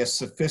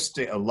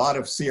lot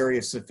of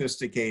serious,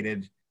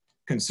 sophisticated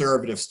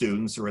conservative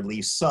students, or at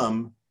least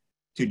some,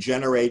 to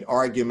generate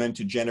argument,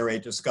 to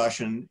generate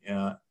discussion,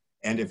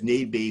 and if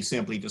need be,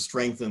 simply to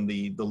strengthen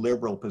the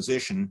liberal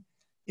position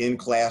in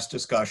class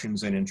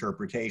discussions and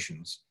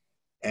interpretations.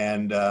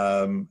 And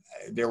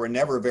there were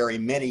never very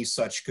many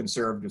such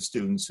conservative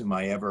students whom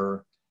I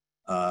ever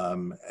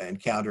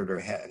encountered or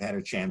had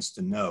a chance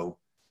to know.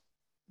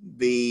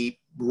 The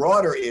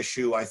broader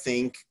issue, I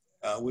think,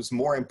 was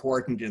more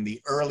important in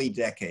the early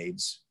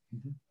decades.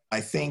 Mm-hmm.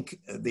 I think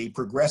the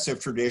progressive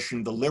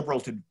tradition, the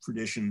liberal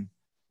tradition,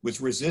 was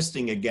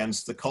resisting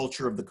against the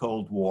culture of the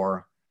Cold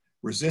War,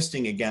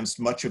 resisting against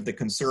much of the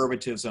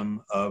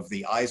conservatism of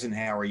the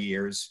Eisenhower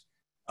years,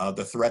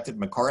 the threat that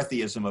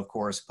McCarthyism, of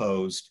course,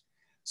 posed.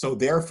 So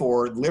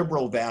therefore,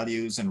 liberal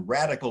values and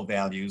radical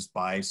values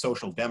by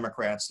social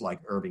democrats like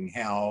Irving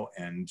Howe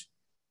and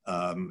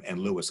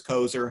Louis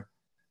Koser,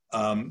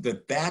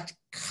 that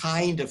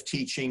kind of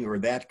teaching or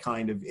that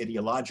kind of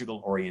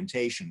ideological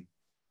orientation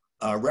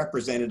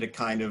represented a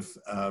kind of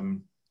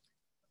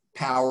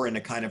power and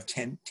a kind of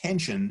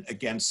tension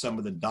against some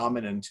of the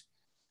dominant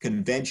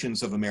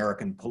conventions of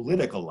American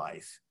political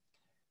life.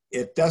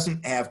 It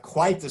doesn't have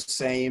quite the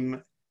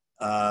same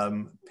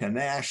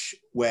panache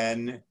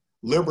when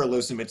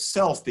liberalism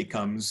itself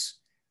becomes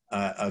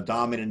a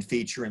dominant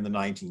feature in the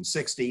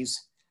 1960s.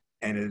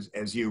 And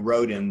as you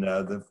wrote in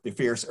the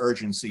Fierce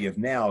Urgency of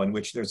Now, in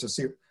which there's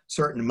a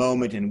certain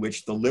moment in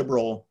which the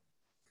liberal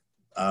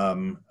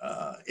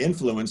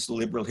influence, the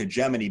liberal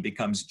hegemony,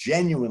 becomes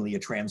genuinely a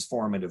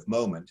transformative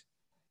moment.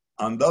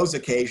 On those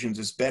occasions,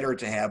 it's better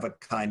to have a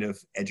kind of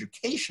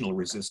educational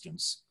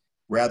resistance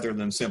rather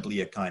than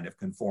simply a kind of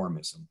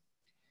conformism.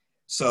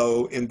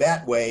 So in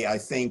that way, I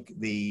think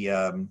the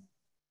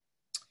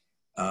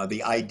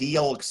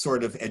ideal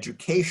sort of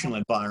educational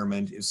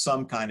environment is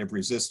some kind of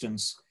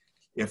resistance.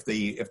 If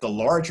the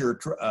larger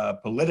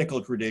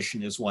political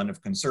tradition is one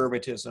of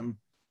conservatism,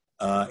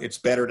 it's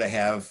better to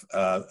have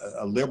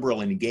a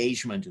liberal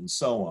engagement and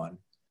so on.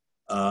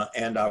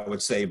 And I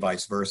would say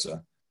vice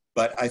versa.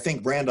 But I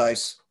think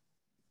Brandeis,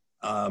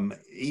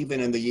 even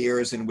in the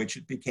years in which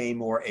it became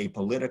more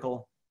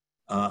apolitical,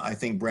 I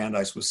think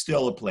Brandeis was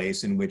still a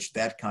place in which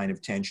that kind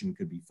of tension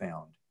could be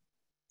found.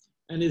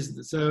 And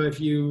so if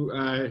you,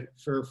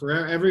 for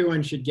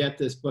everyone should get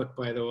this book,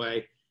 by the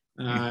way.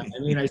 I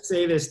mean, I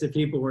say this to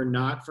people who are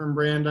not from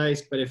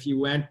Brandeis, but if you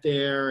went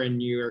there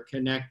and you're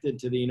connected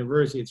to the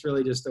university, it's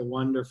really just a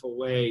wonderful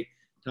way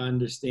to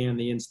understand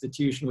the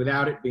institution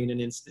without it being an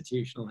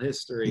institutional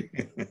history.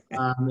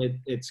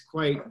 It's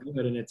quite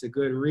good and it's a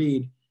good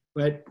read.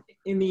 But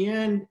in the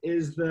end,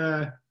 is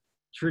the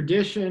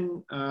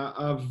tradition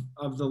of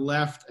the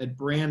left at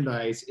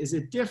Brandeis, is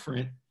it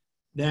different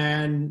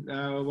than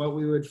what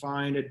we would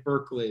find at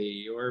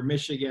Berkeley or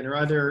Michigan or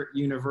other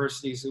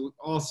universities who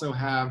also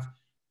have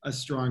a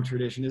strong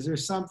tradition? Is there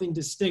something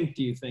distinct,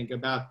 do you think,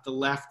 about the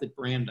left at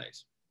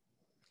Brandeis?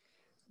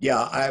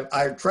 Yeah,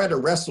 I tried to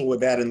wrestle with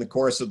that in the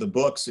course of the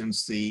book,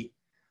 since the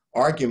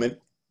argument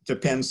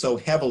depends so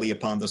heavily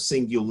upon the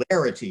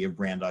singularity of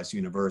Brandeis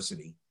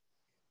University.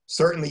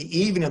 Certainly,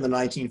 even in the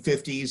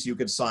 1950s, you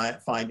could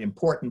find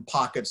important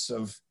pockets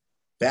of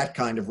that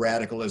kind of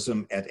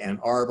radicalism at Ann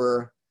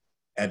Arbor,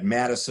 at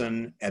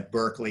Madison, at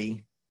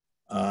Berkeley,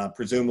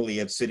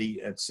 presumably at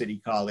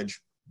City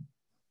College.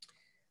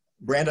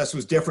 Brandeis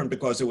was different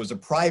because it was a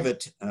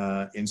private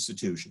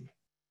institution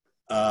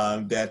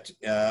that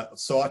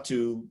sought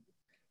to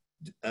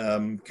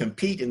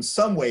compete, in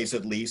some ways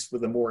at least,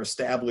 with the more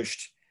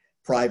established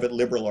private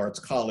liberal arts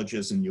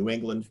colleges in New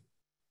England,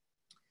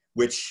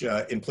 which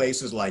in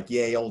places like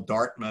Yale,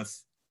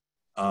 Dartmouth,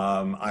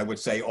 I would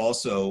say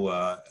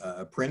also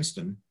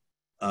Princeton,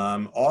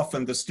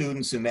 often the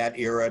students in that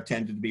era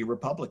tended to be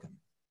Republican.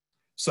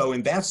 So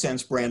in that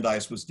sense,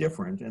 Brandeis was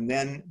different. And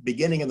then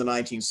beginning in the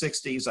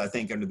 1960s, I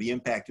think under the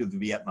impact of the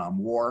Vietnam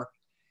War,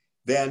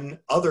 then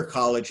other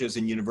colleges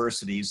and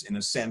universities, in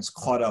a sense,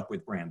 caught up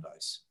with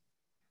Brandeis.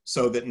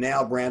 So that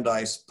now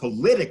Brandeis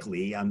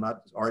politically, I'm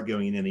not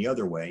arguing in any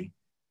other way,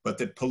 but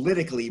that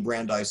politically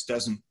Brandeis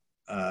doesn't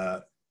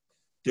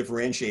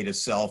differentiate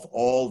itself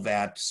all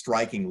that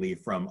strikingly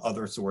from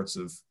other sorts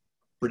of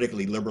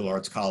particularly liberal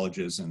arts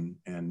colleges and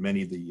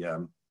many of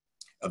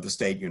the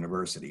state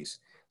universities.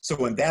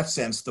 So in that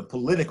sense, the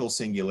political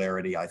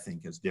singularity, I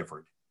think, is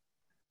different.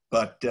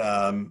 But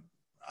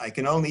I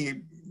can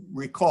only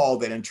recall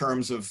that in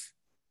terms of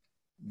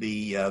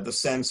the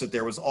sense that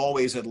there was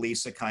always at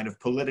least a kind of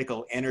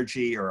political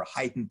energy or a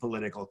heightened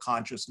political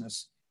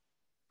consciousness.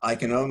 I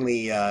can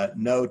only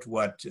note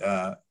what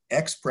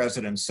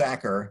ex-President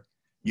Sacker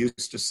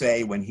used to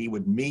say when he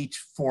would meet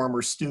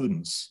former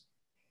students,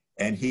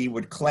 and he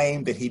would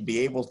claim that he'd be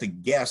able to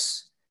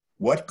guess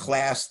what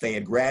class they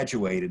had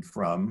graduated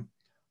from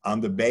on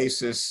the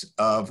basis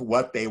of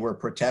what they were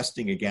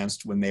protesting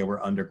against when they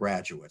were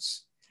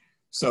undergraduates.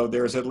 So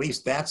there's at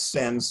least that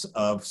sense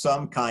of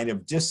some kind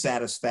of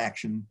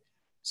dissatisfaction,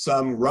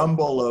 some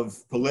rumble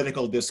of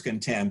political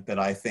discontent that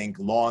I think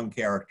long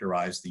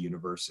characterized the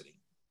university.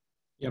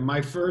 Yeah,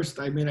 I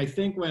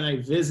think when I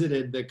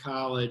visited the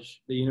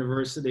college, the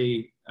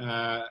university,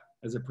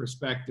 as a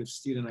prospective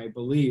student, I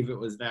believe it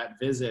was that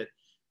visit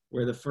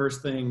where the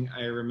first thing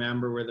I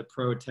remember were the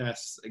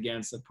protests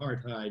against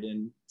apartheid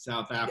in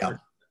South Africa. Yeah.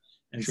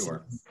 And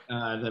sure.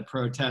 The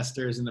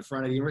protesters in the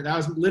front of the university. That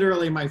was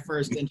literally my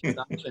first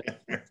introduction.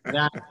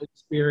 That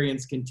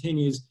experience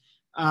continues.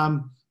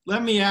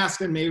 Let me ask,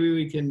 and maybe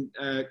we can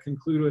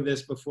conclude with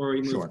this before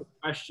we move to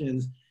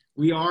questions.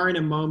 We are in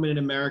a moment in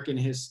American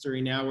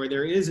history now where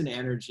there is an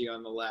energy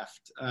on the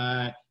left.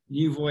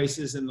 New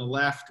voices in the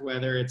left,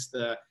 whether it's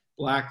the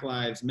Black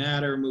Lives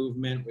Matter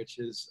movement, which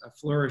has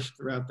flourished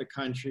throughout the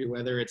country,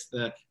 whether it's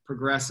the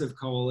progressive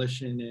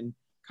coalition in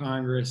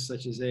Congress,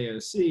 such as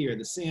AOC or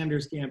the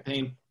Sanders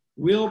campaign.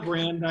 Will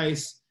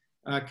Brandeis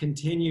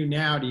continue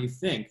now, do you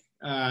think,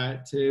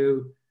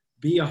 to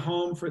be a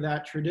home for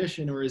that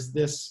tradition, or is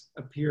this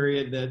a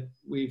period that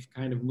we've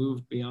kind of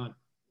moved beyond?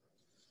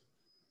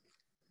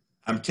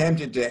 I'm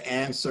tempted to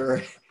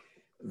answer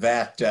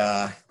that,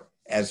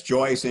 as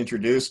Joyce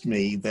introduced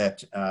me,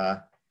 that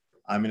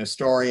I'm an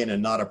historian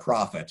and not a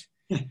prophet.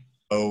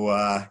 So,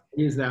 I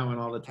use that one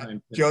all the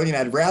time. Julian,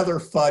 I'd rather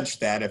fudge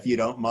that if you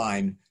don't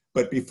mind.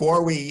 But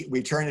before we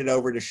turn it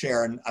over to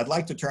Sharon, I'd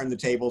like to turn the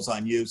tables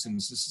on you,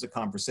 since this is a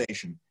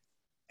conversation,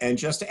 and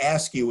just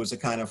ask you as a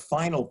kind of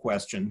final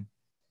question,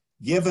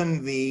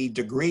 given the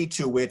degree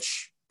to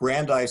which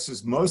Brandeis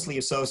is mostly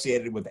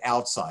associated with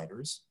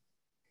outsiders,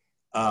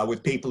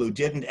 with people who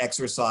didn't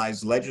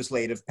exercise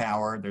legislative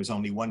power. There's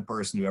only one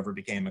person who ever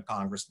became a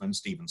congressman,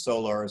 Stephen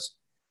Solars.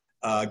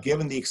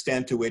 Given the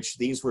extent to which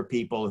these were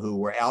people who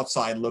were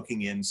outside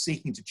looking in,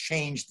 seeking to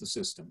change the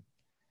system,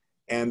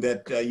 and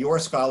that your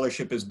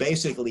scholarship has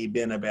basically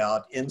been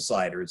about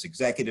insiders,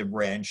 executive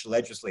branch,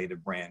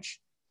 legislative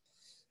branch.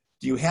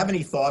 Do you have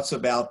any thoughts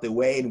about the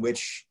way in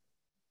which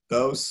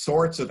those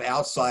sorts of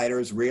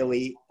outsiders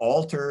really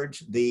altered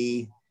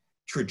the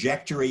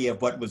trajectory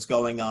of what was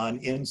going on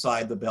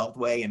inside the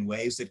Beltway in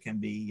ways that can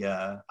be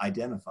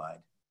identified?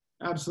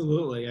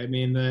 Absolutely. I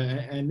mean,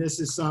 and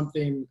this is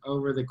something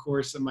over the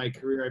course of my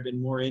career I've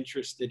been more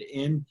interested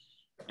in.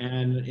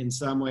 And in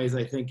some ways,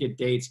 I think it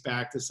dates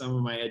back to some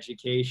of my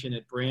education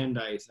at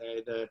Brandeis.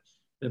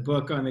 The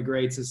book on the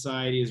Great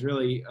Society is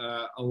really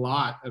a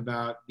lot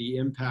about the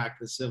impact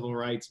the civil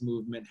rights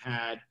movement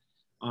had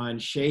on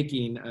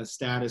shaking a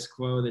status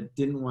quo that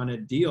didn't want to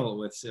deal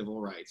with civil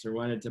rights or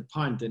wanted to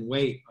punt and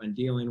wait on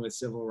dealing with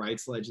civil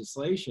rights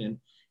legislation.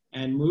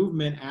 And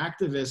movement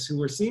activists who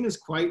were seen as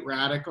quite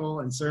radical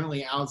and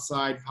certainly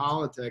outside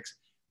politics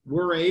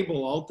were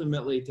able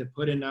ultimately to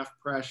put enough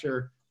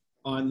pressure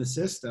on the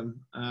system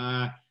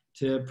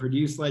to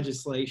produce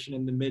legislation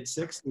in the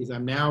mid-60s.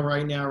 I'm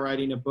right now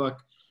writing a book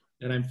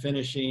that I'm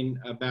finishing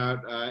about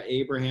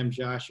Abraham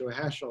Joshua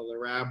Heschel, the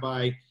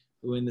rabbi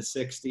who in the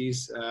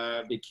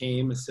 60s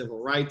became a civil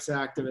rights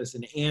activist,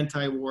 an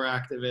anti-war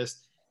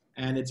activist.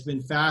 And it's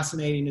been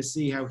fascinating to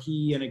see how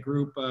he and a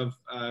group of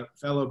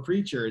fellow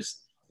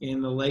preachers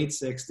in the late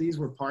 60s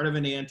were part of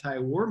an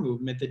anti-war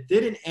movement that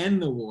didn't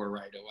end the war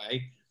right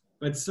away,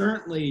 but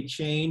certainly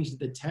changed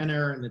the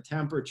tenor and the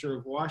temperature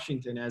of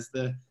Washington as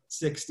the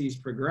 60s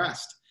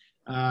progressed.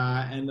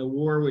 And the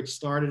war, which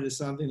started as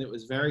something that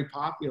was very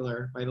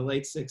popular by the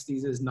late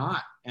 60s, is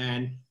not.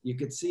 And you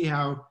could see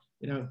how,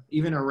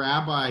 even a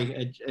rabbi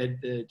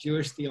at the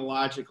Jewish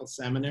Theological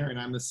Seminary, and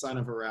I'm the son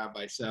of a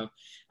rabbi, so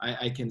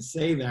I can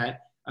say that,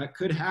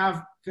 could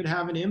have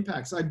an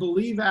impact. So I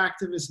believe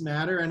activists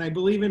matter, and I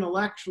believe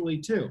intellectually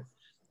too.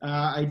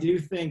 I do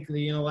think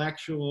the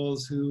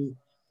intellectuals who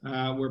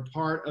were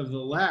part of the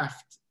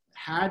left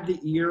had the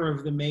ear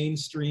of the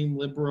mainstream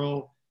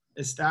liberal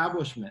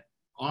establishment.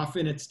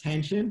 Often it's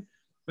tension,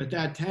 but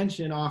that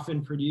tension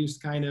often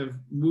produced kind of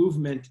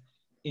movement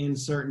in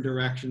certain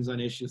directions on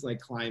issues like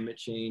climate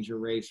change or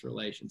race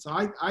relations.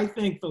 So I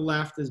think the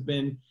left has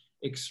been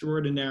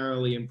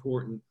extraordinarily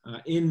important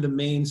in the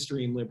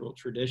mainstream liberal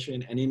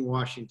tradition and in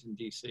Washington,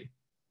 D.C.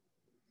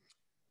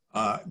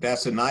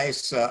 That's a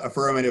nice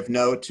affirmative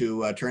note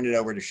to turn it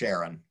over to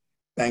Sharon.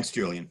 Thanks,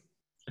 Julian.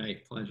 Hey,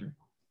 pleasure.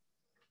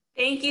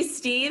 Thank you,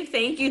 Steve.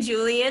 Thank you,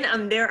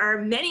 Julian. There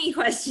are many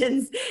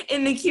questions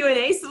in the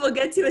Q&A, so we'll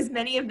get to as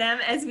many of them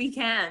as we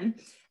can.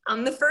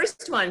 The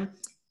first one,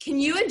 can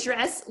you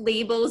address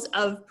labels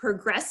of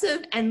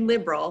progressive and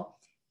liberal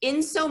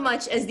in so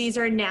much as these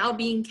are now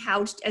being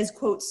couched as,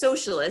 quote,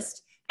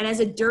 socialist and as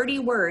a dirty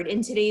word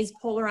in today's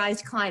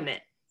polarized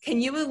climate? can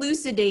you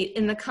elucidate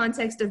in the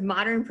context of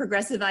modern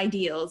progressive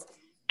ideals?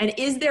 And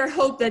is there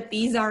hope that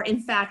these are in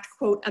fact,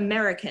 quote,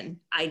 American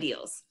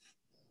ideals?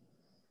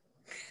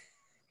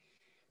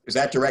 Is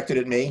that directed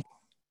at me?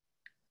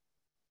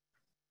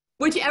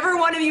 Whichever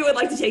one of you would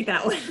like to take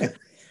that one.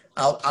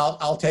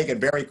 I'll take it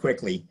very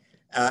quickly,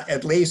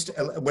 at least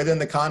within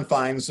the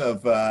confines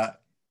of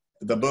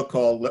the book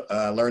called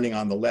Learning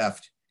on the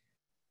Left.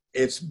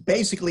 It's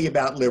basically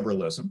about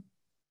liberalism,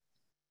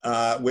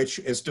 which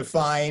is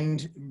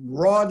defined,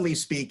 broadly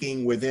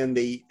speaking, within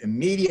the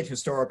immediate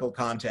historical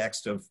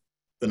context of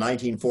the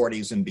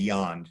 1940s and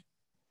beyond,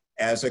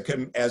 as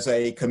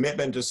a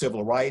commitment to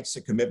civil rights,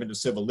 a commitment to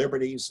civil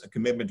liberties, a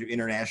commitment to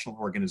international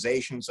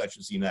organizations such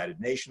as the United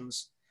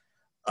Nations,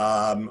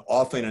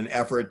 often an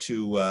effort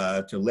to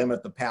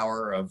limit the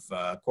power of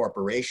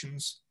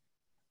corporations,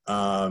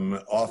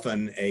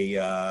 often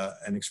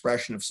an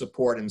expression of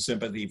support and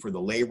sympathy for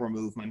the labor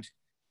movement.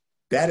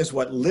 That is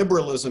what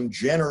liberalism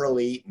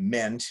generally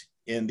meant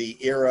in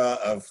the era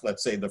of,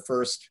 let's say, the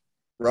first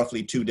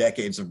roughly 2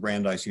 decades of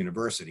Brandeis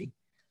University,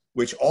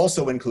 which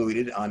also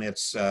included on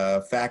its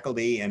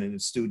faculty and in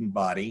its student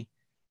body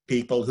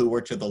people who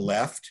were to the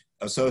left,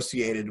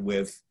 associated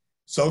with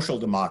social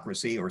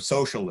democracy or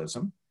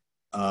socialism,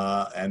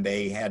 and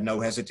they had no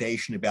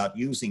hesitation about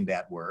using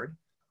that word,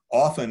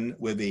 often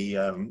with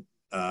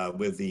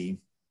the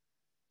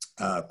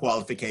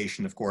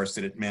qualification, of course,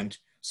 that it meant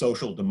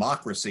social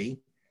democracy,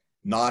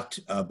 not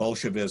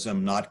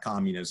Bolshevism, not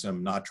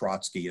communism, not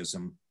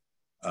Trotskyism,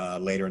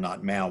 later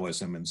not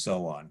Maoism, and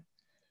so on.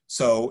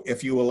 So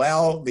if you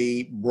allow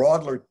the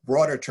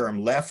broader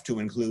term left to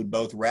include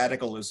both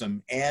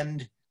radicalism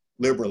and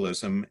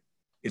liberalism,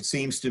 it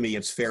seems to me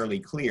it's fairly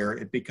clear.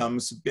 It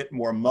becomes a bit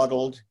more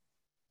muddled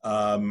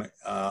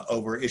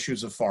over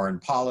issues of foreign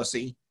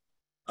policy.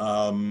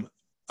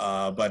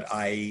 But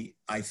I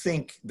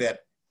think that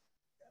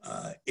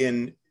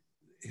in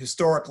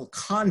historical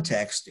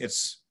context,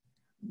 it's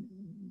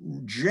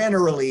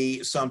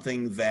generally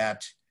something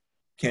that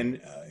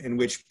can, in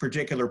which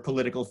particular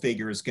political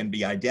figures can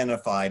be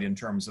identified in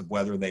terms of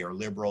whether they are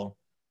liberal,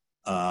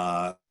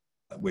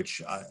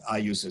 which I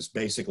use as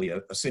basically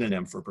a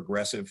synonym for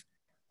progressive,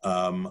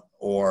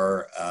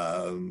 or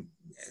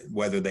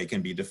whether they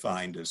can be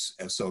defined as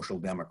social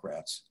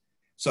democrats.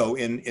 So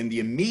in the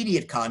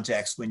immediate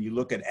context, when you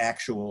look at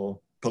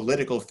actual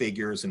political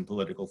figures and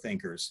political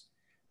thinkers,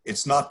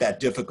 it's not that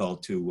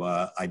difficult to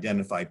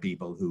identify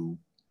people who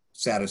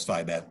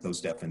satisfy those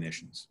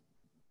definitions.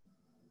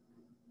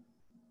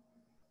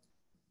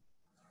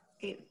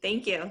 Okay,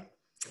 thank you.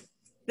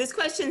 This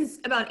question's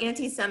about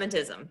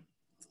anti-Semitism.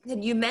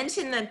 And you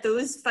mentioned that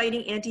those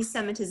fighting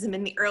anti-Semitism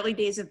in the early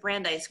days of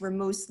Brandeis were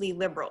mostly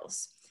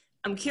liberals.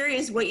 I'm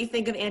curious what you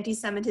think of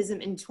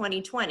anti-Semitism in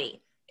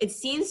 2020. It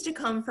seems to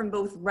come from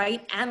both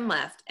right and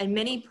left, and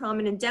many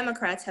prominent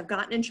Democrats have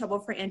gotten in trouble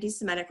for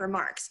anti-Semitic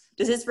remarks.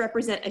 Does this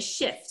represent a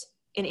shift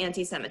in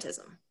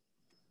anti-Semitism?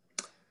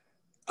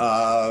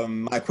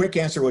 My quick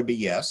answer would be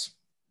yes.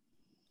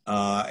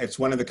 It's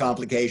one of the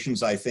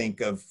complications, I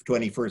think, of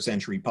 21st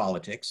century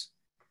politics,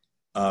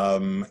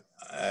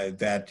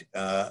 that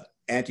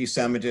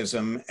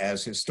anti-Semitism,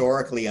 as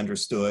historically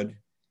understood,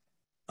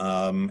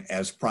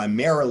 as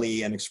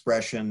primarily an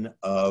expression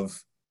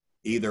of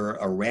either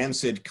a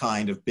rancid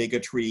kind of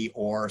bigotry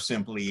or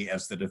simply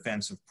as the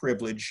defense of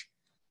privilege,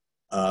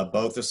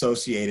 both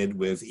associated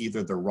with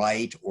either the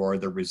right or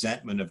the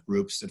resentment of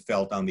groups that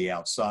felt on the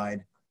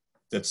outside.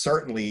 That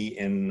certainly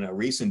in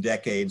recent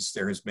decades,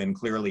 there has been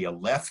clearly a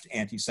left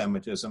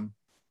anti-Semitism.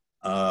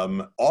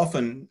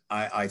 Often,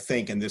 I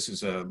think, and this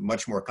is a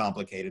much more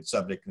complicated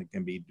subject than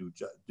can be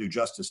do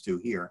justice to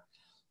here,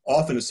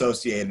 often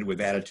associated with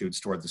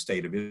attitudes toward the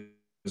state of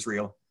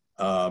Israel,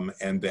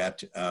 and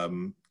that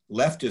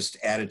leftist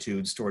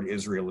attitudes toward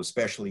Israel,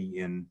 especially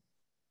in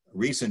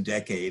recent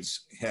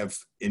decades, have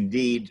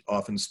indeed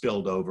often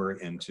spilled over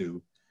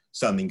into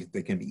something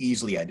that can be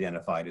easily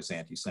identified as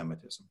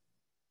anti-Semitism.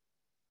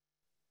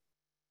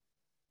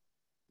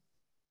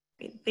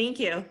 Thank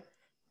you.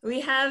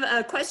 We have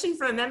a question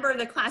from a member of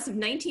the class of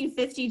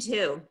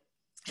 1952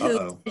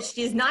 who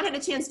she has not had a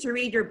chance to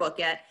read your book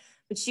yet,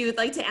 but she would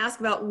like to ask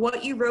about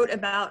what you wrote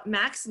about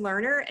Max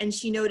Lerner. And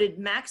she noted,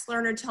 Max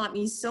Lerner taught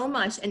me so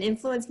much and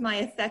influenced my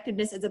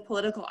effectiveness as a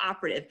political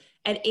operative.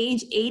 At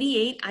age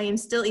 88, I am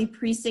still a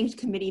precinct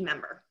committee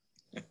member.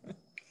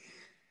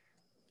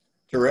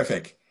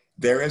 Terrific.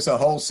 There is a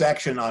whole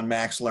section on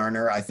Max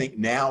Lerner. I think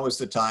now is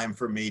the time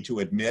for me to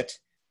admit,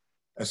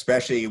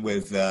 especially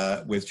with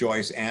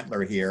Joyce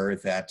Antler here,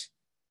 that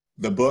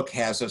the book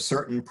has a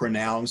certain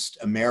pronounced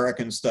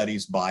American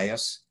studies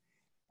bias.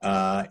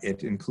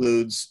 It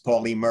includes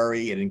Pauli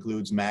Murray, it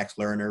includes Max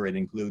Lerner, it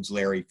includes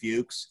Larry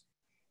Fuchs,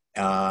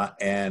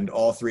 and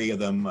all three of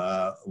them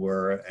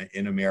were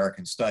in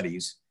American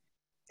studies.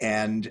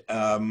 And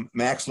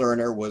Max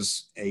Lerner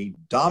was a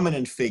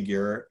dominant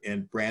figure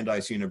in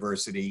Brandeis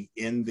University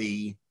in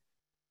the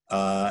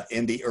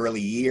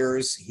early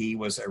years. He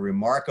was a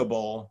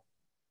remarkable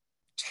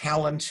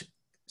talent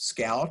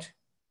scout.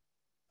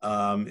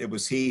 It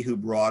was he who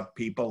brought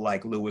people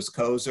like Louis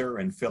Koser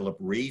and Philip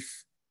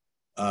Reif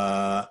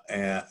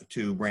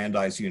to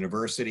Brandeis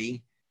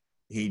University.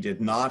 He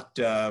did not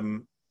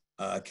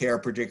care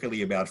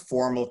particularly about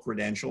formal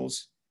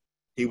credentials.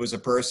 He was a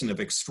person of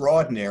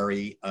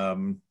extraordinary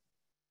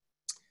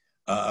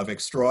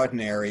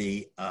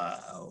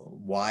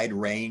wide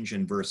range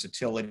and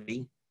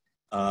versatility.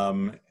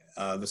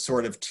 The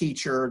sort of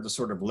teacher, the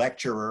sort of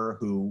lecturer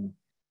who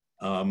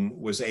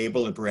was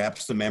able, and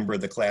perhaps the member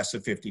of the class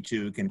of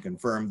 '52 can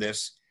confirm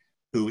this,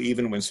 who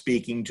even when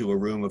speaking to a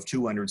room of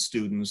 200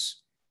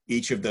 students,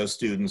 each of those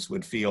students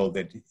would feel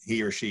that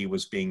he or she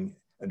was being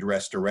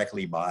addressed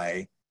directly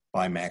by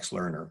Max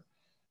Lerner.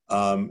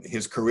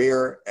 His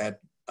career at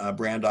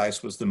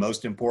Brandeis was the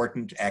most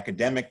important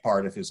academic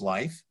part of his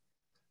life.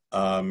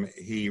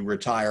 He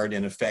retired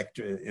in effect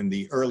in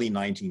the early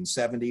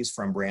 1970s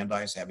from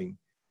Brandeis, having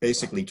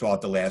basically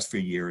taught the last few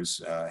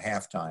years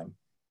half-time.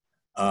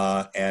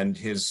 And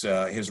his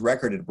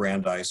record at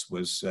Brandeis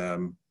was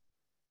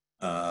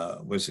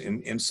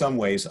in some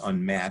ways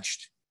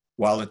unmatched,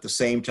 while at the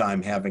same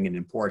time having an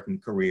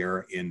important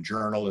career in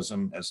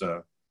journalism as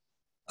a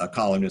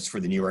columnist for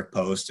the New York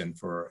Post and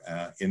for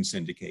in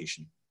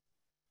syndication.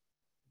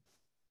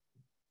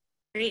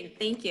 Great,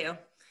 thank you.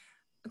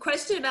 A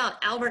question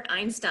about Albert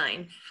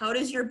Einstein. How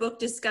does your book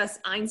discuss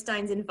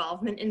Einstein's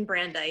involvement in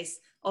Brandeis,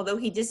 although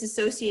he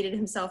disassociated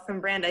himself from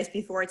Brandeis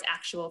before its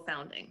actual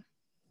founding?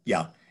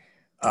 Yeah,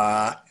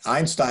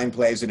 Einstein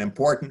plays an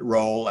important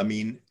role. I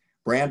mean,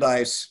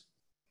 Brandeis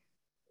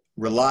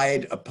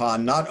relied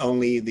upon not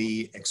only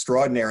the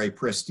extraordinary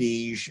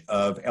prestige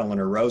of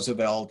Eleanor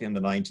Roosevelt in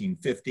the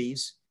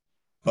 1950s,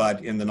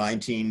 but in the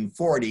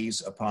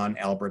 1940s upon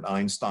Albert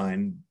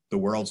Einstein, the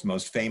world's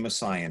most famous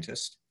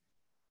scientist,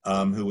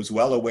 who was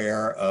well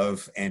aware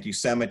of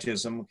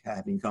anti-Semitism,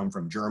 having come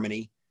from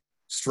Germany,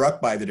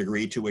 struck by the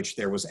degree to which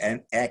there was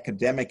an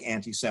academic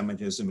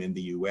anti-Semitism in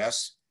the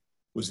US,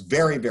 was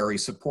very, very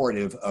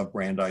supportive of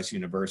Brandeis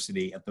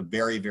University at the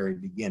very, very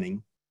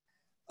beginning.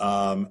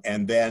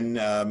 And then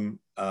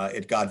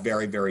it got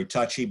very, very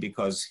touchy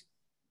because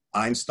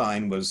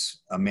Einstein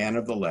was a man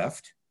of the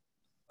left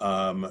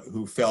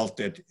who felt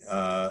that,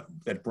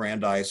 that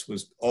Brandeis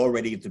was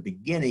already at the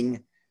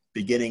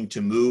beginning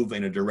to move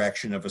in a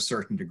direction of a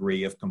certain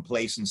degree of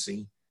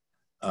complacency.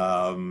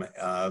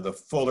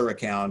 The fuller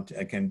account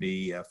can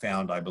be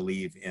found, I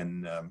believe,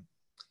 in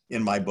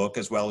my book,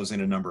 as well as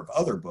in a number of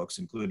other books,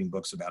 including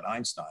books about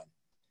Einstein.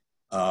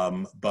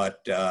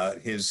 But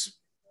his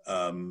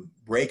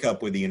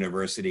breakup with the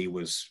university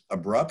was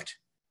abrupt,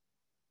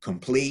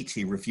 complete.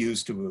 He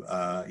refused to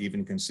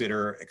even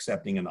consider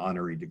accepting an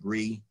honorary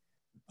degree,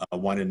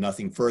 wanted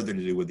nothing further to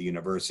do with the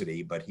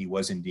university, but he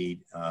was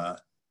indeed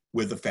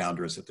with the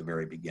founders at the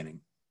very beginning.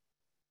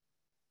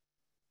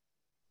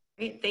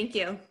 Great, thank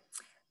you.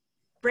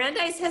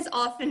 Brandeis has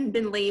often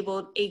been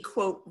labeled a,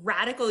 quote,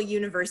 radical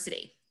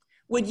university.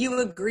 Would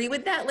you agree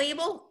with that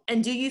label?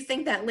 And do you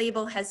think that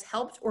label has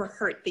helped or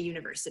hurt the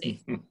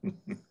university?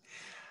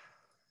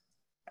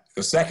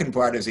 The second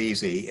part is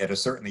easy. It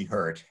has certainly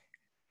hurt.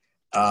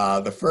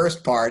 The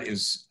first part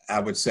is, I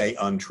would say,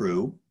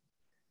 untrue.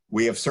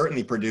 We have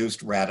certainly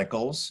produced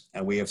radicals,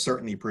 and we have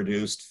certainly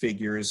produced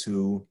figures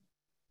who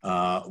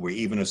were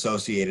even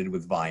associated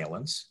with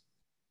violence.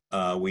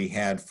 We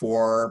had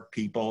 4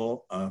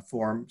 people,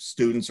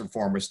 students or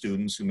former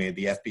students who made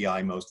the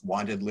FBI most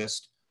wanted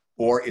list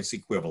or its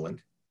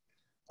equivalent,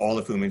 all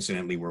of whom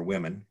incidentally were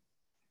women.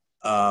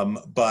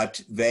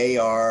 But they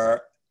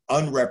are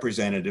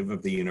unrepresentative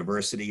of the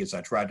university, as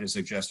I tried to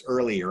suggest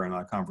earlier in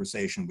our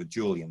conversation with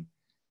Julian,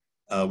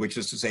 which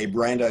is to say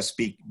Brandeis,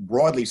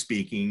 broadly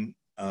speaking,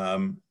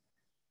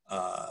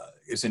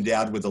 is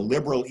endowed with a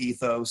liberal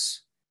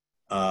ethos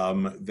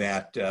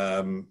that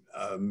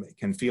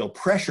can feel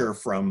pressure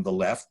from the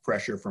left,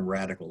 pressure from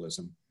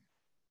radicalism.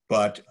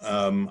 But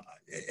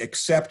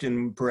except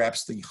in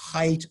perhaps the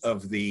height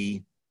of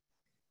the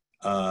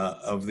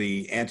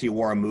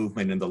anti-war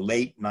movement in the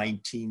late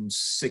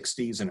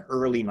 1960s and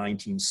early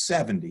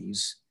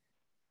 1970s,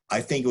 I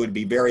think it would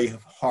be very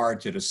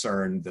hard to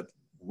discern that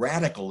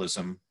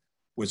radicalism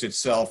was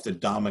itself the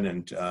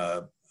dominant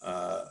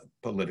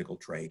political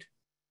trait.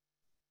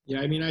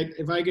 Yeah, I mean,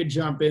 if I could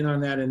jump in on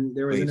that, and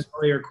there was an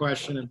earlier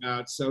question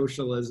about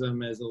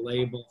socialism as a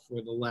label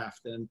for the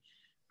left, and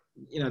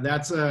you know,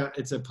 it's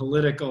a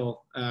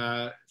political,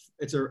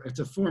 it's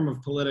a form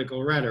of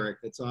political rhetoric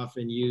that's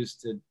often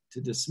used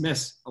to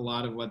dismiss a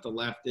lot of what the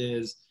left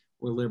is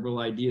or liberal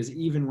ideas,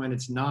 even when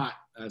it's not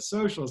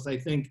socialist. I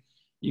think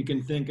you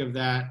can think of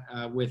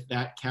that with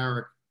that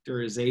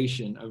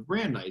characterization of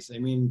Brandeis. I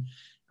mean,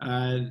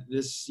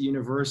 this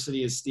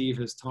university, as Steve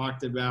has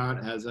talked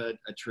about, has a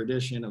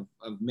tradition of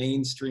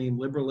mainstream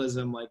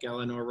liberalism like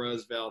Eleanor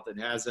Roosevelt. It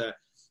has a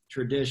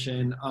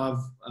tradition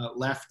of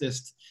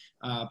leftist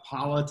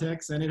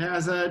politics, and it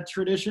has a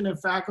tradition of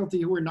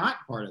faculty who are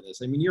not part of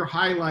this. I mean, you're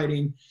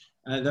highlighting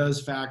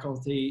those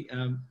faculty,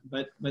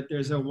 but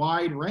there's a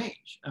wide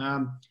range.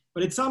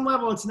 But at some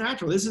level, it's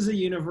natural. This is a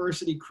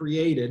university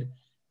created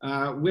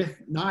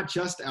with not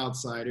just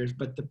outsiders,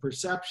 but the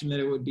perception that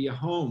it would be a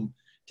home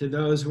to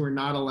those who are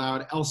not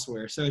allowed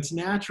elsewhere. So it's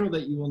natural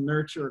that you will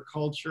nurture a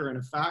culture and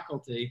a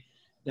faculty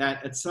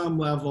that at some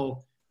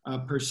level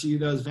pursue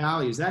those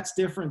values. That's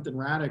different than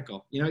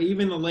radical. You know,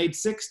 even in the late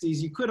 60s,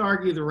 you could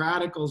argue the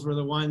radicals were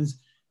the ones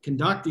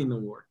conducting the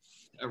war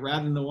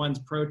rather than the ones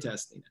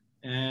protesting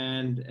it.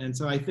 And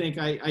so I think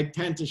I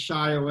tend to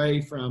shy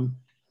away from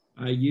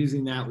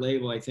using that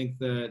label. I think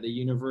the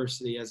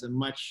university has a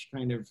much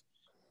kind of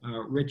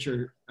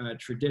richer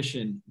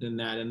tradition than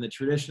that. And the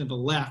tradition of the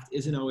left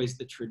isn't always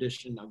the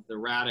tradition of the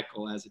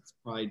radical as it's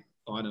probably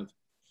thought of.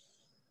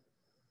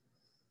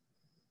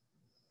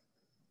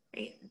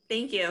 Great,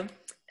 thank you.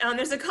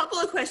 There's a couple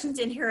of questions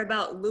in here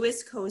about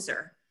Louis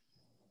Koser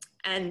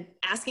and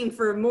asking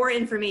for more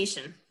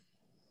information.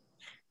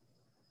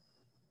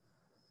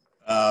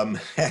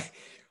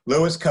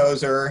 Louis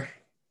Koser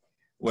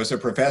was a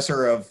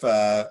professor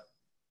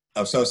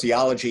of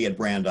sociology at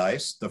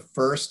Brandeis, the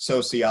first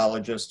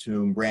sociologist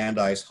whom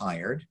Brandeis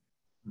hired,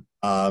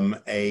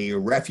 a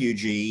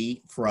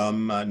refugee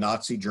from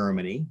Nazi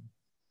Germany,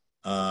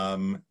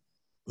 who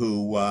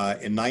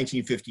in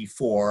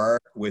 1954,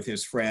 with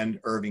his friend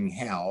Irving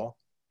Howe,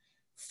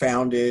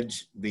 founded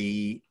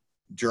the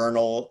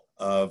journal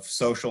of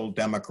social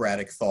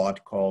democratic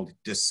thought called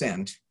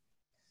Dissent,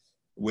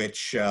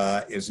 which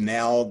is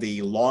now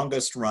the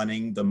longest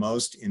running, the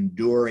most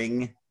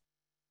enduring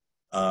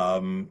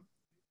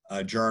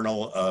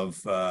journal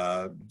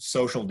of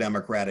social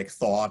democratic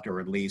thought, or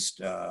at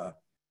least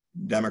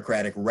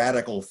democratic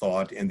radical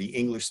thought in the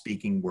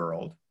English-speaking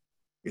world.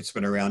 It's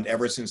been around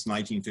ever since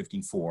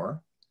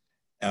 1954.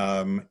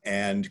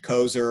 And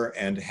Koser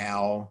and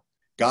Howe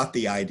got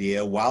the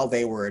idea while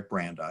they were at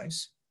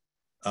Brandeis.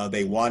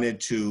 They wanted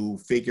to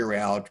figure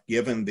out,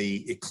 given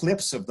the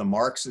eclipse of the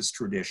Marxist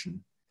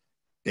tradition,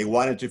 they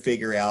wanted to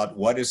figure out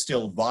what is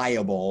still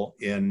viable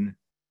in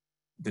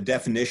the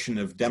definition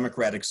of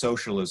democratic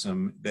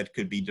socialism that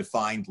could be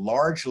defined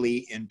largely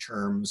in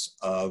terms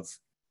of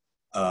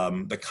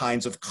the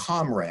kinds of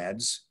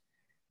comrades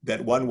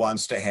that one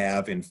wants to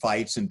have in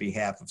fights in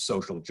behalf of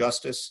social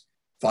justice,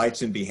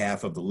 fights in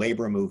behalf of the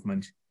labor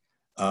movement,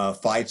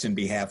 fights in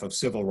behalf of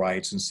civil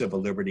rights and civil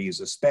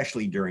liberties,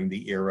 especially during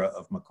the era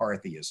of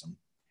McCarthyism.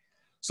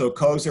 So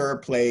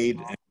Koser played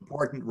an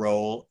important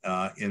role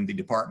in the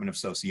Department of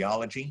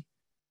Sociology,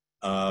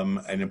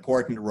 an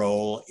important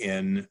role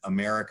in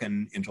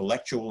American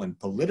intellectual and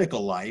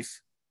political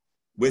life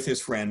with his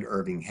friend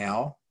Irving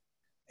Howe.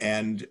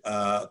 And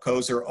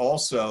Koser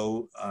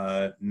also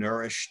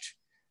nourished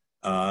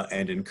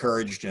and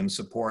encouraged and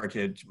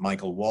supported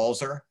Michael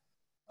Walzer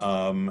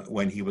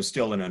when he was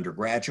still an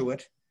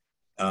undergraduate.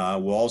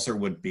 Walzer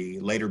would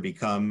later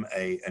become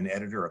an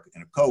editor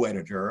and a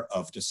co-editor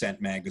of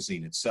Dissent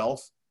magazine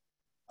itself.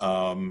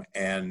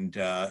 And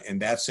in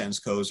that sense,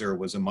 Koser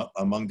was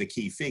among the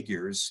key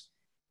figures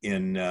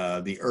in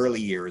the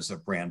early years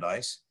of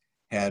Brandeis,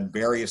 had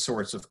various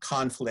sorts of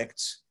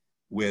conflicts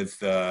with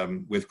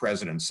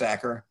President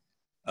Sacker.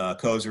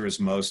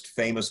 Koser's most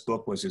famous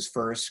book was his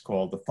first,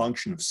 called The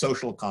Function of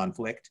Social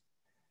Conflict.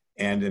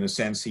 And in a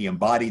sense, he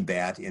embodied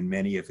that in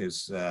many of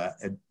his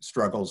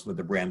struggles with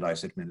the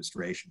Brandeis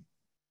administration.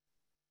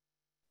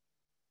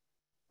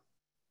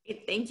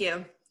 Thank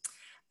you.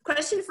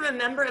 Question from a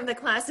member of the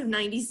class of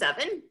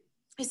 '97.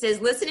 He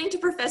says, listening to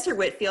Professor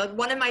Whitfield,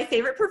 one of my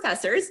favorite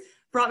professors,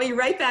 brought me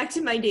right back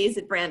to my days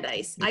at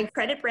Brandeis. I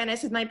credit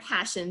Brandeis with my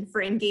passion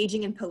for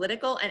engaging in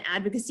political and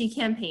advocacy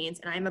campaigns,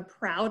 and I am a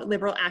proud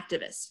liberal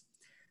activist.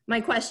 My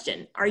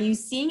question, are you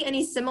seeing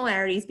any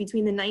similarities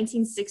between the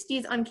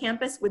 1960s on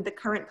campus with the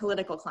current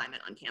political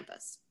climate on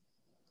campus?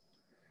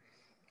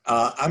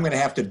 I'm going to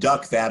have to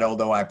duck that,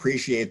 although I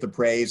appreciate the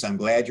praise. I'm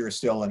glad you're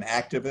still an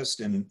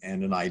activist and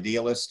an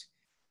idealist.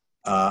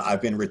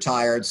 I've been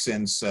retired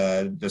since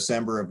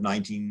December of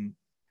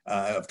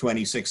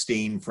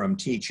 2016 from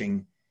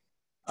teaching.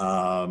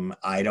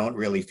 I don't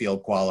really feel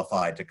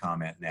qualified to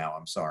comment now.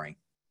 I'm sorry.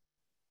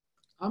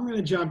 I'm going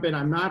to jump in.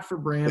 I'm not for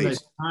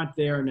Brandeis, not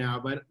there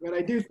now, but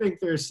I do think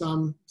there's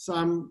some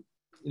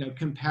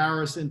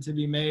comparison to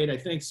be made. I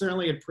think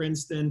certainly at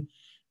Princeton,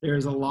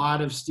 there's a lot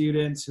of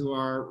students who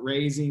are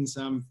raising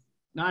some,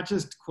 not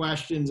just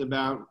questions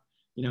about,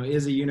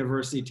 is a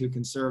university too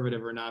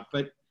conservative or not,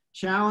 but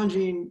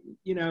challenging,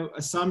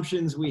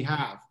 assumptions we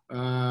have,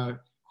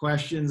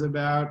 questions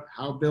about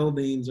how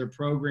buildings or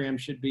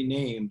programs should be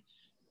named,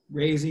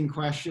 raising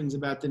questions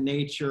about the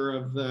nature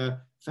of the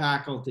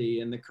faculty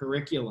and the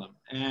curriculum,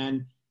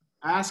 and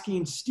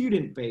asking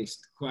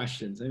student-based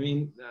questions. I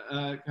mean,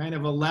 kind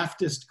of a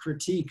leftist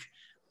critique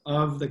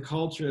of the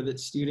culture that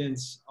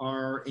students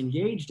are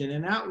engaged in.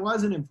 And that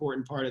was an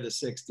important part of the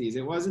 60s.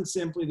 It wasn't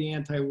simply the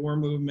anti-war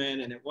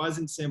movement, and it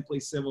wasn't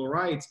simply civil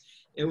rights.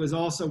 It was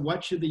also,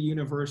 what should the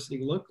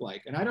university look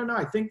like? And I don't know,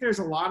 I think there's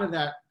a lot of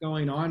that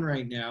going on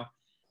right now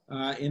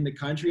in the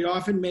country. It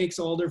often makes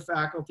older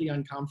faculty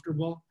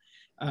uncomfortable.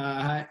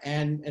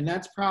 And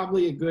that's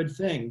probably a good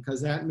thing,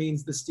 because that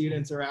means the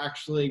students are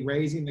actually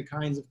raising the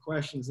kinds of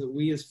questions that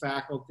we as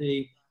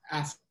faculty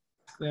ask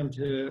them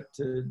to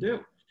do.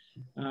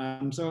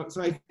 So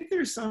I think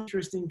there's some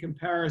interesting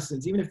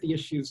comparisons, even if the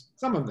issues,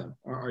 some of them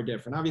are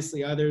different.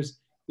 Obviously others,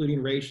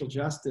 including racial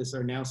justice,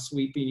 are now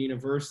sweeping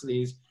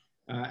universities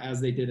as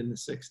they did in the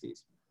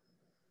 60s.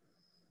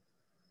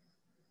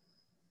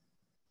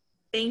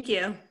 Thank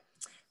you.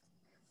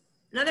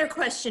 Another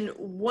question,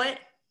 what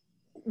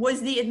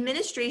was the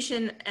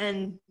administration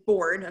and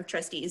board of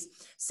trustees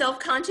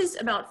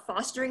self-conscious about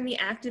fostering the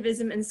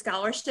activism and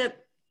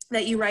scholarship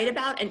that you write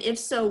about? And if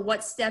so,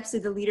 what steps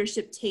did the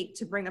leadership take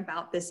to bring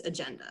about this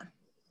agenda?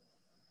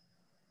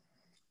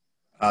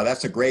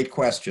 That's a great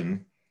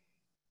question.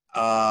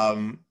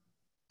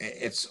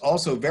 It's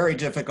also very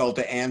difficult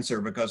to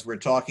answer because we're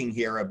talking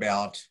here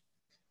about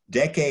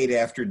decade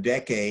after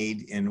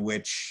decade in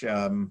which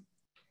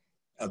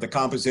the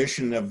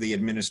composition of the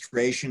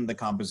administration, the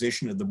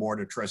composition of the Board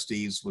of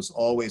Trustees was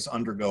always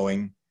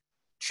undergoing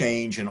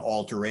change and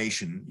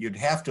alteration. You'd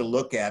have to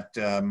look at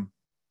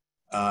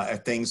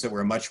things that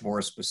were much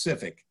more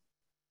specific.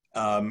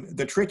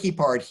 The tricky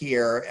part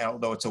here,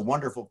 although it's a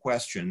wonderful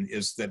question,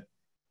 is that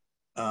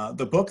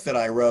the book that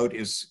I wrote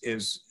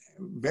is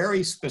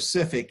very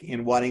specific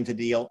in wanting to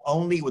deal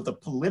only with the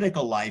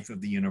political life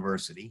of the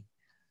university,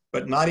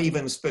 but not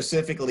even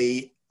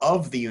specifically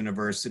of the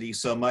university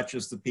so much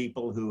as the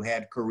people who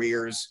had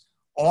careers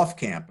off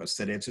campus,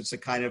 that it's a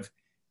kind of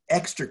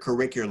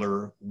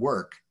extracurricular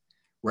work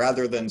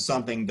rather than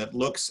something that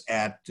looks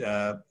at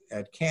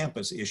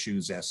campus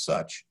issues as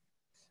such.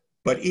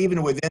 But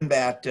even within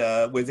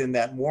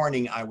that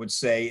morning, I would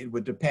say it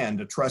would depend.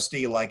 A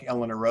trustee like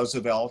Eleanor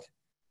Roosevelt,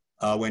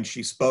 when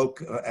she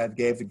spoke,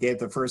 gave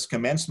the first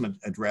commencement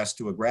address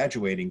to a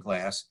graduating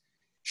class,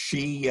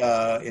 she,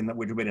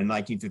 which had been in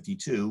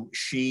 1952,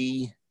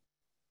 she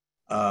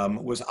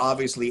was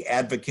obviously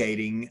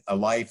advocating a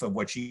life of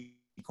what she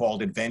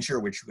called adventure,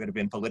 which would have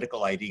been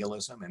political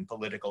idealism and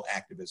political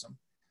activism.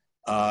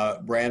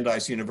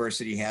 Brandeis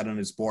University had on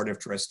its board of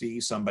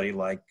trustees somebody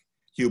like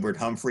Hubert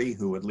Humphrey,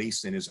 who at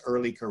least in his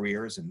early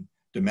careers in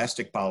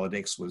domestic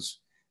politics was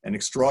an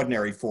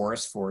extraordinary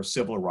force for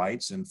civil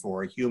rights and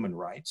for human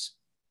rights.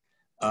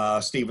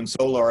 Stephen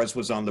Solars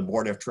was on the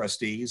board of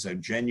trustees, a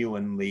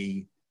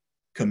genuinely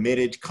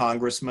committed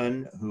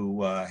congressman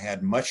who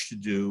had much to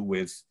do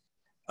with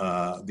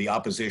the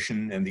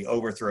opposition and the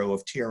overthrow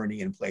of tyranny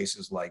in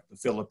places like the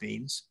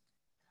Philippines.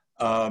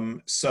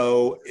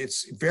 So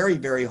it's very,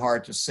 very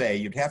hard to say.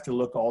 You'd have to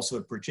look also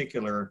at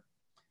particular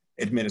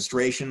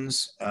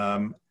administrations.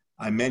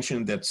 I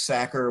mentioned that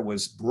Sacker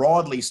was,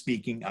 broadly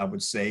speaking, I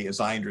would say,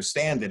 as I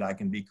understand it, I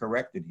can be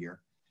corrected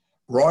here,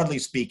 broadly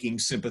speaking,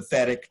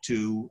 sympathetic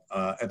to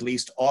at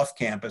least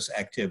off-campus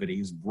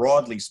activities,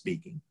 broadly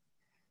speaking,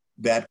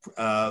 that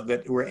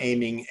were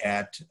aiming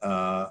at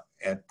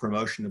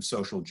promotion of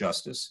social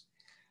justice.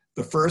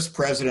 The first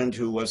president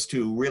who was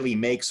to really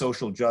make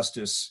social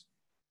justice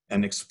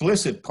an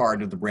explicit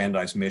part of the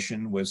Brandeis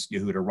mission was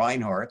Yehuda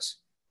Reinhardt's,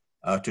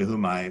 to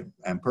whom I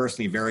am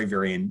personally very,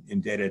 very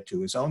indebted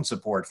to his own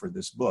support for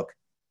this book.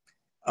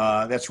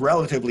 That's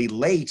relatively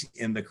late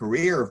in the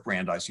career of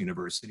Brandeis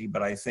University,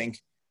 but I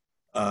think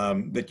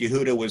that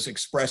Yehuda was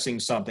expressing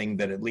something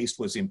that at least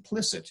was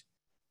implicit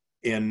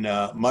in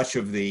much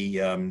of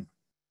the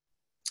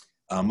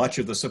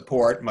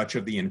support, much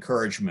of the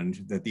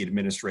encouragement that the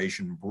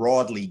administration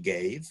broadly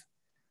gave.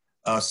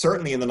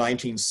 Certainly in the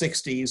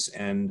 1960s,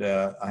 and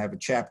I have a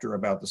chapter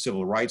about the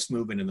civil rights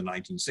movement in the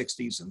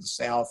 1960s in the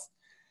South.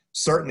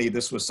 Certainly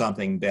this was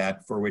something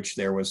for which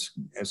there was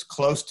as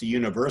close to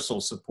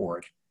universal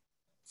support,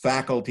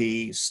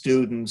 faculty,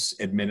 students,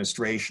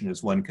 administration,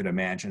 as one could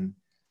imagine,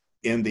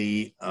 in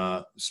the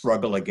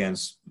struggle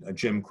against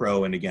Jim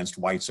Crow and against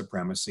white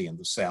supremacy in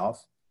the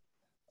South.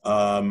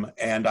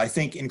 And I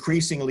think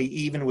increasingly,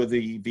 even with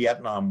the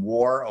Vietnam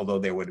War, although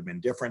there would have been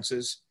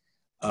differences,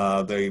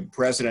 the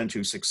president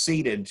who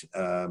succeeded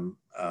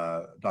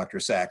Dr.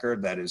 Sacker,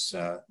 that is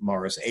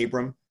Morris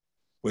Abram,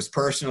 was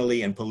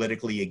personally and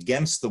politically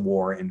against the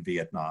war in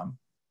Vietnam.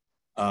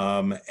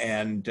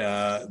 And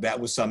that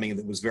was something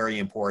that was very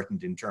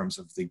important in terms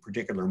of the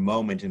particular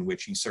moment in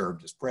which he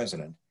served as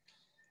president.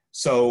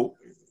 So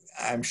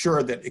I'm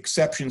sure that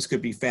exceptions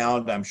could be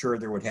found. I'm sure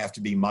there would have to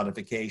be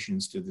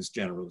modifications to this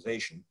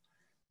generalization.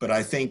 But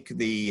I think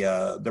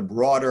the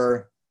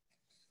broader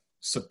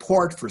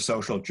support for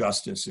social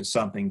justice is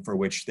something for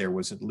which there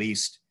was at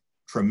least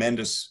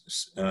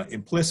tremendous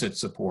implicit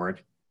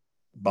support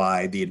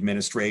by the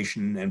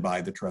administration and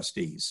by the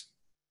trustees.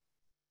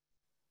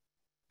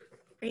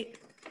 Great.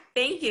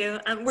 Thank you.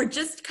 We're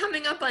just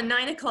coming up on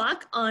 9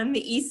 o'clock on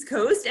the East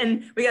Coast,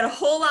 and we got a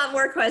whole lot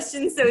more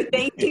questions. So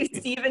thank you,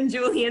 Steve and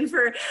Julian,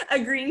 for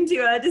agreeing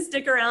to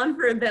stick around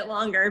for a bit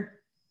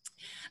longer.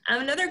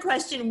 Another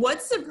question,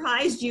 what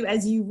surprised you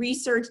as you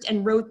researched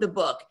and wrote the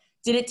book?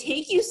 Did it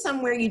take you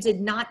somewhere you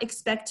did not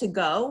expect to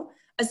go,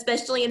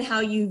 especially in how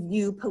you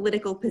view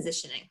political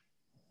positioning?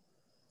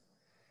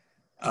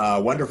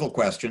 Wonderful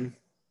question.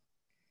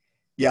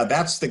 Yeah,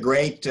 that's the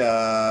great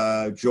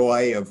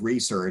joy of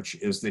research,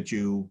 is that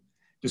you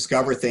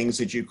discover things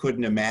that you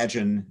couldn't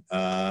imagine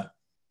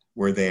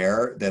were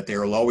there, that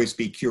there will always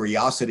be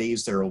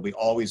curiosities, there will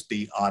always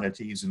be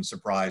oddities and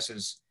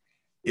surprises.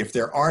 If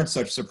there aren't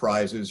such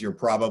surprises, you're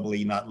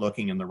probably not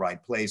looking in the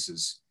right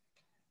places.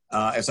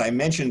 As I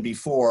mentioned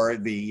before,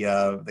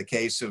 the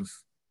case of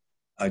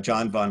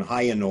John von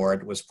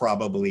Heijenoort was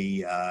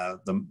probably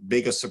the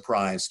biggest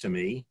surprise to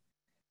me.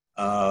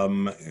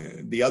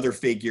 The other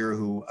figure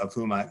of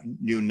whom I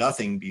knew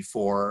nothing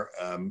before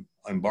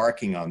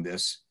embarking on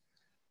this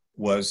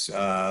was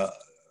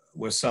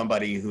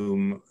somebody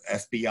whom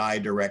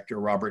FBI Director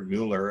Robert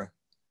Mueller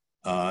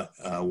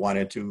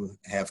wanted to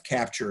have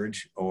captured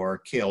or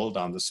killed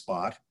on the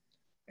spot.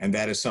 And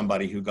that is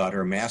somebody who got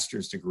her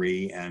master's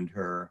degree and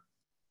her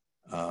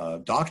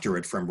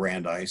doctorate from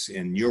Brandeis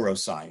in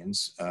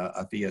neuroscience,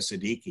 Afia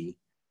Siddiqui,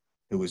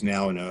 who is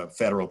now in a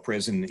federal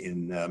prison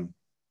in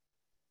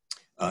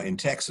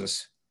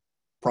Texas,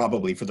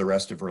 probably for the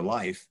rest of her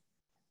life.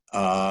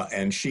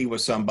 And she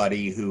was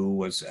somebody who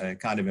was a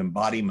kind of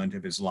embodiment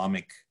of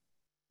Islamic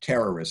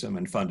terrorism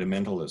and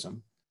fundamentalism.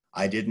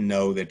 I didn't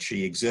know that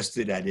she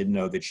existed. I didn't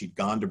know that she'd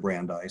gone to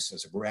Brandeis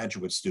as a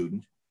graduate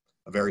student,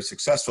 a very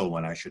successful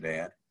one, I should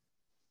add,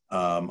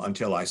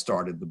 until I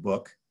started the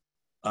book.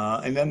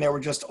 And then there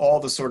were just all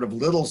the sort of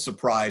little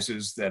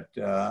surprises that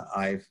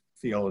I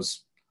feel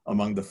is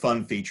among the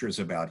fun features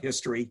about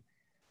history.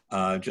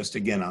 Just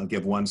again, I'll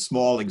give one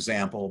small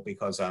example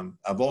because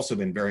I've also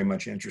been very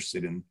much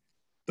interested in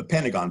the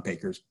Pentagon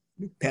Papers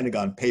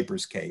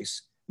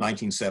case,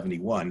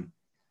 1971.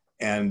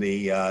 And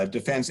the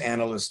defense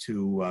analyst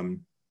who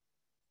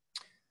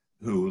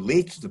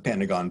leaked the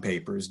Pentagon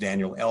Papers,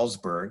 Daniel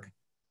Ellsberg,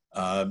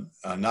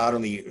 not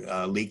only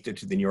leaked it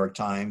to the New York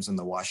Times and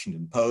the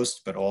Washington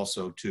Post, but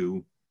also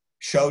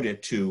showed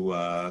it to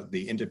an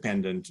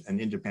independent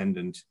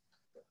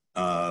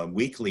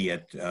weekly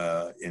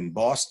in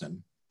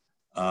Boston,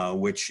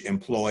 which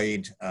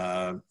employed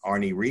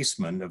Arnie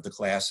Reisman of the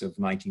class of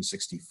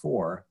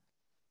 1964.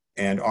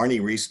 And Arnie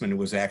Reisman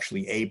was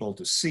actually able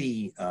to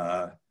see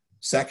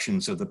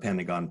sections of the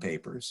Pentagon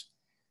Papers.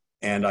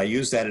 And I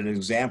use that as an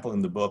example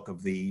in the book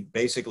of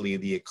basically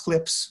the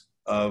eclipse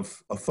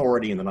of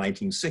authority in the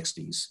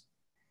 1960s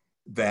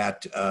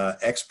that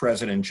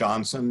ex-President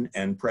Johnson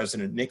and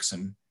President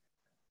Nixon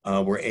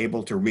were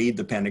able to read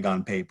the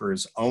Pentagon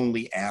Papers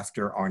only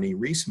after Arnie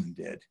Reisman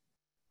did.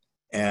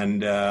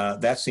 And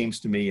that seems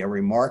to me a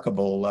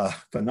remarkable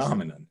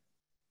phenomenon.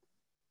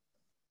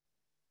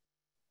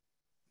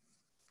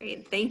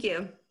 Great, thank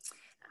you.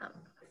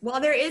 While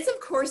there is,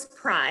 of course,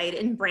 pride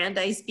in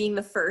Brandeis being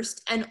the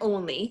first and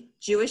only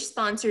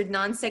Jewish-sponsored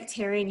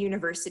non-sectarian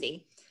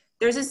university,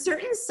 there's a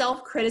certain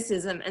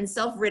self-criticism and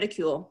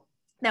self-ridicule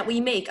that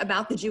we make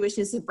about the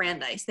Jewishness of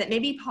Brandeis that may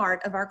be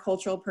part of our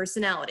cultural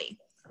personality.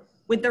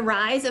 With the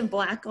rise of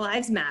Black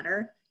Lives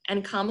Matter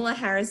and Kamala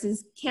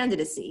Harris's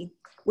candidacy,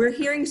 we're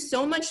hearing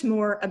so much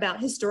more about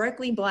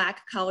historically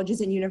Black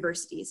colleges and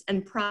universities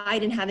and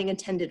pride in having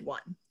attended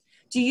one.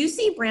 Do you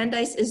see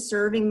Brandeis as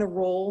serving the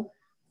role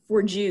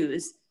for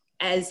Jews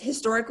as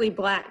historically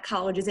Black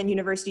colleges and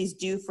universities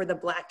do for the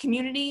Black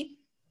community?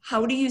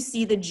 How do you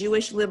see the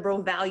Jewish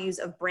liberal values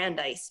of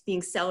Brandeis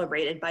being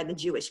celebrated by the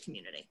Jewish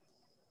community?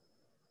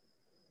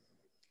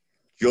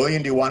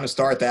 Julian, do you want to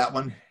start that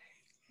one?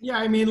 Yeah,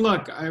 I mean,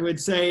 look, I would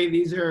say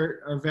these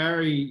are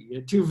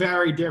two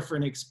very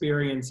different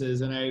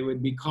experiences, and I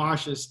would be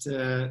cautious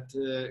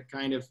to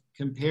kind of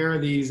compare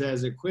these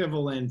as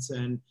equivalents.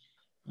 And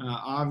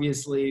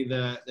obviously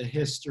the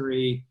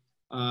history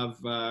of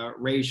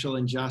racial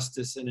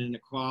injustice and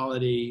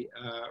inequality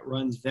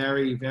runs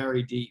very,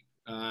 very deep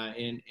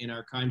in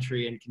our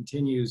country and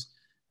continues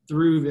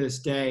through this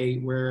day,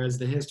 whereas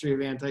the history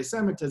of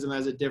anti-Semitism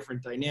has a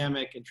different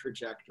dynamic and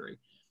trajectory.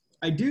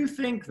 I do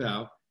think,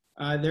 though,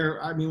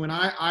 when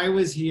I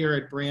was here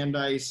at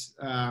Brandeis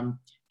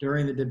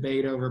during the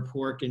debate over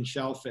pork and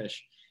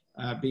shellfish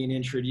being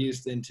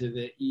introduced into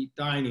the Eat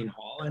Dining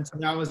Hall, and so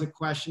that was a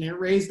question. It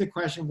raised the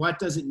question, what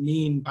does it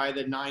mean by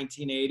the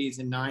 1980s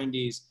and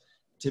 90s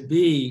to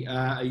be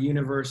a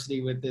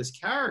university with this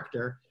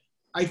character?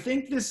 I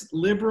think this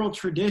liberal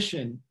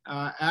tradition,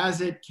 as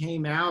it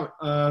came out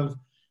of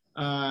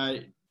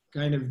kind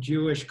of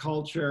Jewish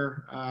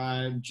culture,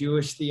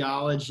 Jewish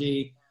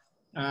theology,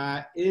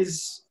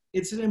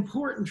 it's an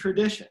important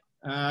tradition.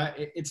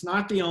 It's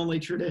not the only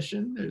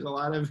tradition. There's a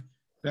lot of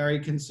very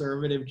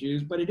conservative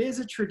Jews, but it is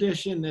a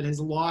tradition that has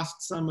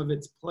lost some of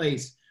its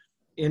place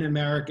in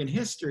American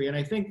history. And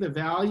I think the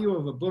value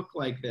of a book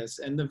like this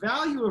and the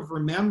value of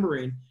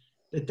remembering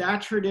that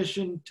that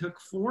tradition took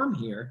form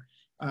here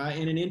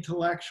in an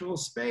intellectual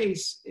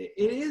space, it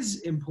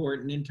is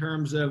important in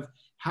terms of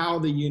how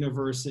the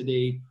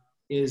university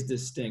is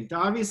distinct.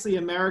 Obviously,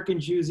 American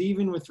Jews,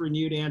 even with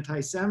renewed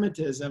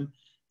anti-Semitism,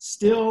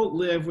 still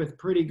live with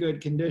pretty good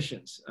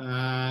conditions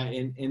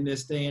in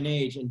this day and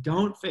age and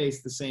don't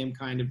face the same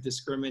kind of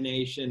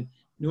discrimination,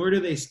 nor do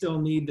they still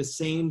need the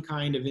same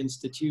kind of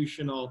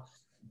institutional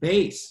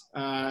base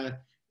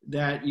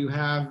that you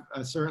have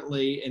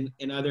certainly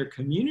in other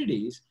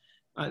communities.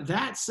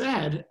 That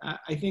said,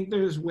 I think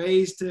there's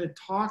ways to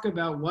talk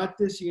about what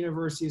this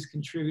university has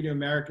contributed to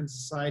American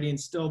society and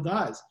still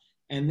does.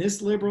 And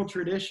this liberal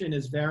tradition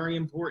is very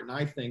important,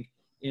 I think,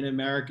 in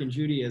American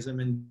Judaism.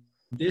 And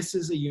this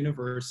is a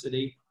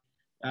university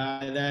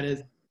that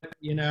is,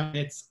 you know,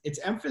 its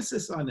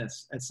emphasis on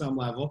this at some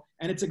level.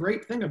 And it's a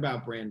great thing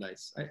about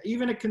Brandeis.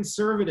 Even a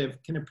conservative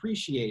can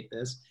appreciate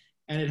this,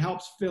 and it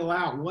helps fill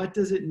out what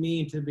does it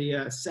mean to be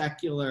a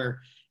secular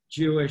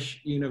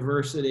Jewish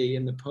university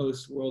in the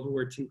post-World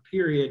War II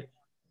period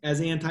as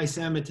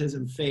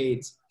anti-Semitism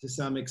fades to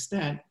some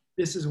extent.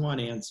 This is one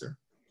answer.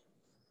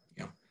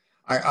 Yeah,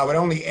 I would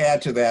only add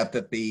to that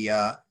that the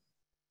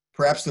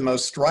perhaps the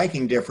most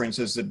striking difference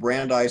is that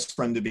Brandeis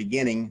from the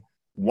beginning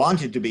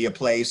wanted to be a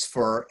place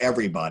for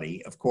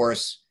everybody. Of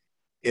course,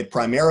 it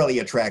primarily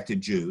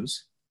attracted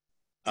Jews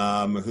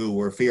who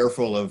were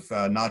fearful of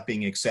not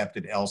being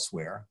accepted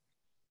elsewhere.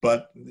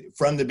 But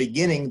from the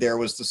beginning, there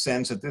was the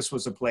sense that this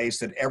was a place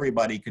that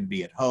everybody could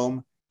be at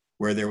home,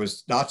 where there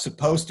was not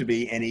supposed to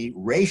be any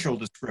racial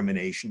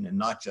discrimination and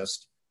not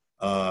just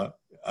the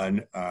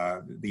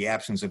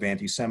absence of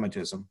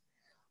anti-Semitism.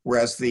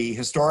 Whereas the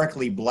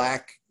historically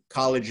Black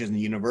colleges and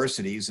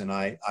universities, and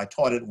I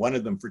taught at one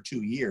of them for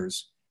 2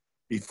 years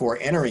before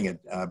entering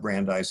at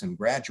Brandeis in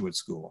graduate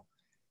school,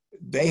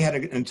 they had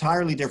an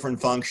entirely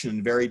different function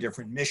and very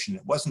different mission.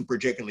 It wasn't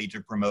particularly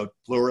to promote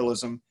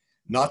pluralism,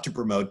 not to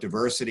promote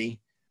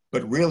diversity,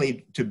 but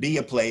really to be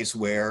a place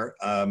where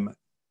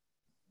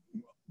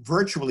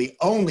virtually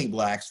only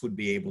Blacks would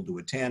be able to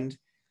attend,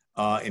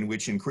 in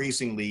which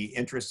increasingly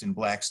interest in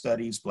Black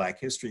studies, Black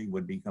history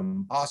would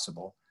become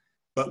possible,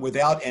 but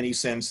without any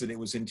sense that it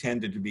was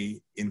intended to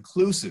be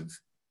inclusive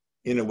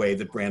in a way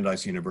that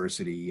Brandeis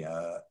University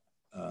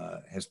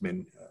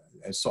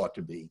has sought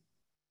to be.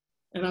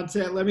 And I'll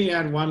say, let me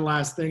add one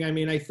last thing. I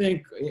mean, I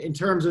think in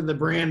terms of the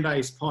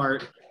Brandeis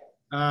part,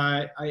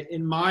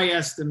 in my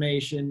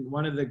estimation,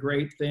 one of the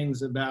great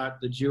things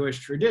about the Jewish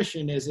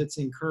tradition is its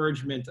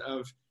encouragement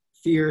of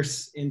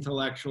fierce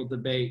intellectual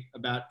debate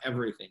about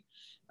everything.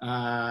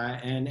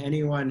 And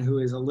anyone who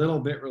is a little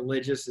bit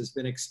religious has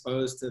been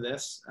exposed to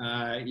this.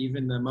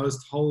 Even the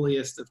most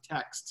holiest of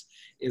texts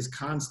is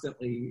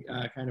constantly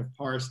kind of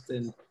parsed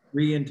and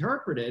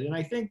reinterpreted. And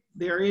I think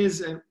there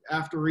is,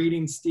 after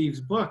reading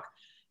Steve's book,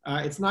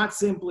 it's not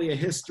simply a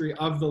history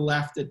of the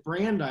left at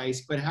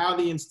Brandeis, but how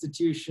the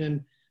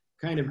institution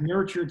kind of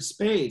nurtured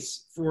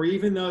space for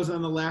even those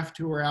on the left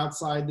who are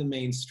outside the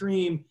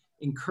mainstream,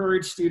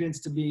 encourage students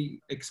to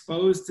be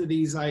exposed to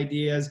these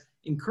ideas,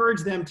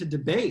 encourage them to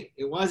debate.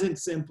 It wasn't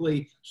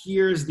simply,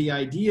 here's the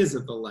ideas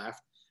of the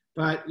left,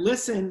 but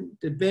listen,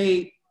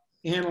 debate,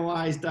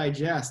 analyze,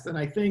 digest. And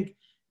I think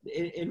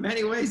in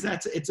many ways,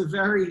 that's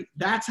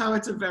how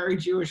it's a very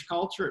Jewish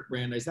culture at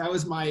Brandeis. That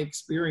was my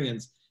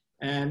experience.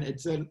 And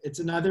it's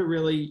another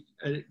really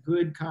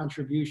good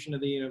contribution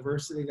of the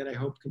university that I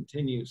hope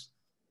continues.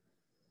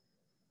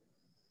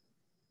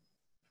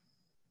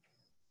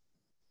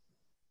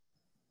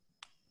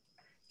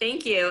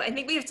 Thank you. I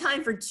think we have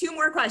time for 2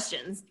 more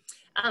questions.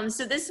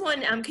 So this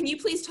one, can you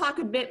please talk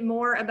a bit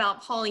more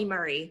about Pauli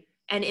Murray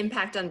and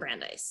impact on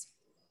Brandeis?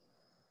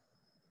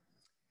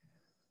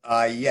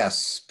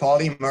 Yes,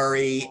 Pauli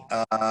Murray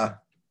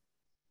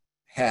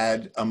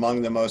had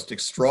among the most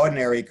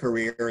extraordinary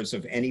careers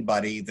of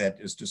anybody that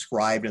is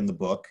described in the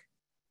book.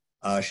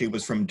 She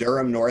was from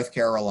Durham, North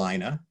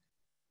Carolina.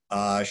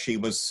 She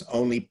was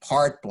only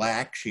part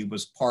Black. She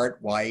was part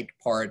white,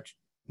 part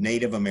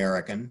Native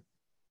American.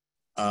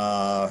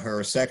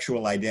 Her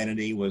sexual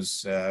identity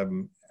was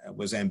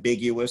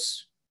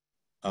ambiguous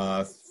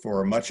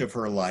for much of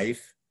her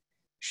life.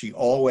 She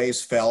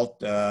always felt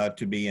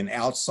to be an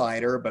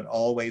outsider, but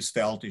always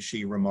felt, as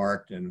she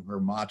remarked in her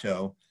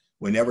motto,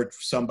 whenever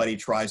somebody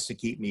tries to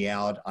keep me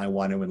out, I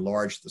want to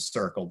enlarge the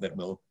circle that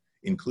will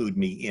include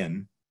me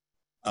in.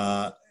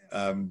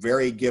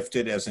 Very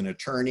gifted as an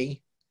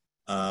attorney,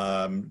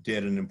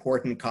 did an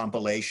important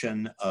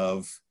compilation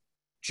of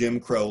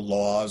Jim Crow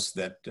laws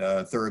that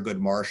Thurgood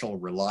Marshall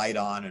relied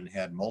on and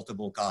had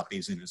multiple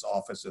copies in his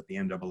office at the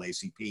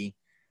NAACP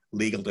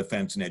Legal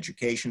Defense and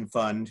Education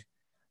Fund.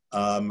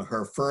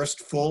 Her first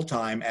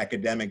full-time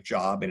academic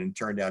job, and it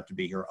turned out to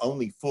be her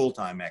only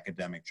full-time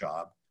academic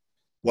job,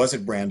 was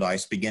at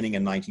Brandeis beginning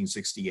in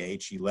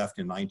 1968. She left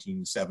in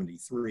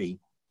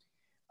 1973.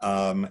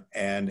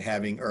 And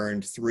having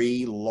earned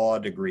 3 law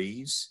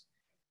degrees,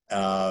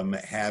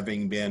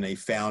 having been a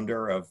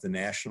founder of the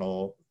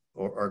National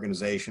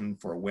Organization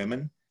for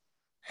Women,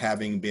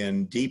 having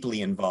been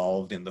deeply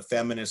involved in the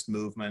feminist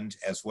movement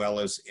as well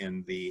as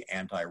in the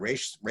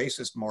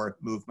anti-racist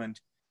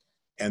movement.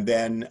 And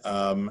then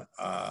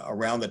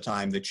around the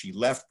time that she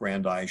left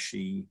Brandeis,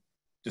 she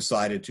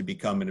decided to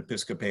become an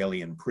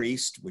Episcopalian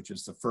priest, which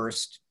is the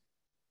first,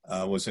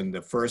 was in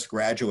the first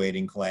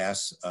graduating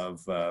class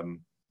of,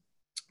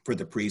 for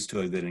the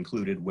priesthood that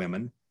included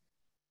women.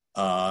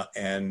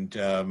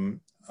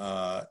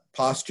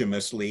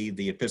 Posthumously,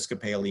 the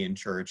Episcopalian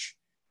Church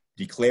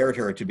declared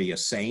her to be a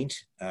saint.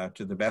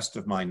 To the best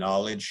of my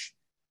knowledge,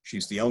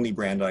 She's the only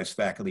Brandeis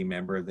faculty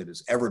member that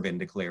has ever been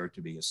declared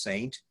to be a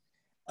saint.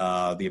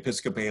 The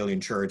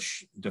Episcopalian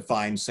Church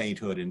defines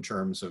sainthood in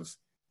terms of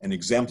an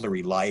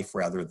exemplary life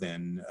rather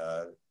than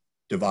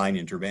divine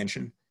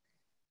intervention.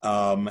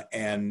 A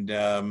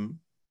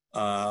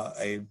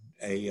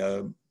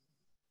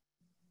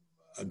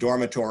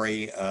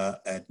dormitory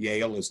at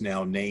Yale is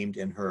now named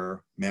in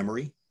her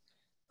memory.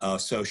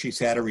 So she's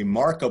had a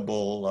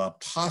remarkable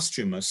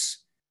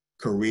posthumous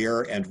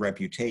career and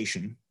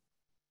reputation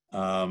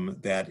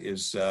that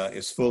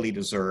is fully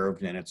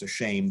deserved, and it's a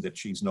shame that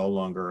she's no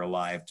longer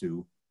alive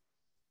to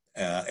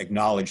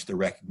acknowledge the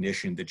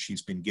recognition that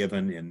she's been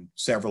given in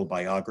several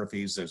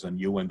biographies. There's a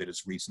new one that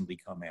has recently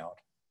come out.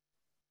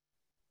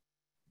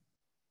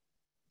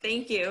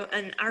 Thank you.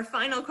 And our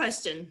final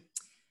question.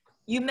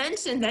 You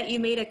mentioned that you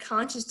made a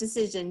conscious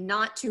decision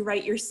not to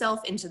write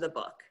yourself into the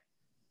book,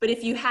 but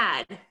if you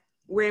had,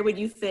 where would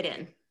you fit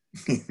in?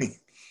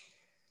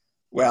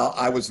 Well,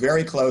 I was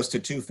very close to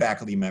two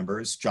faculty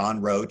members,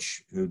 John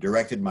Roach, who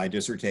directed my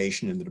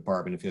dissertation in the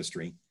Department of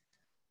History,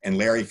 and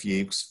Larry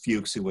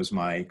Fuchs, who was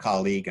my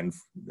colleague and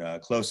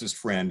closest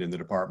friend in the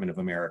Department of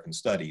American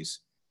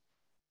Studies.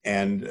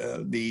 And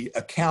the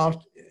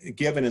account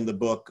given in the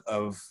book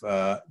of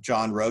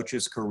John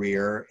Roach's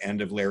career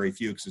and of Larry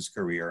Fuchs's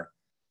career,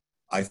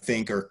 I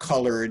think, are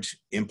colored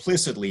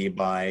implicitly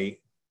by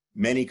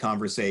many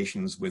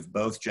conversations with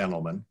both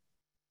gentlemen.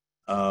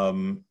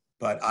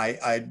 But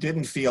I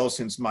didn't feel,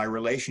 since my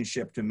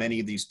relationship to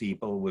many of these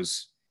people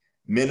was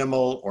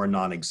minimal or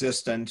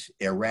non-existent,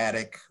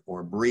 erratic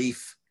or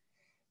brief,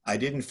 I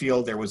didn't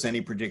feel there was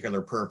any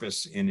particular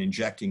purpose in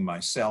injecting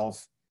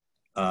myself.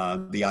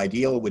 The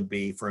ideal would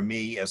be for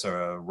me as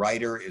a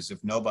writer is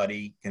if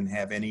nobody can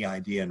have any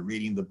idea in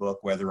reading the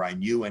book whether I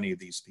knew any of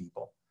these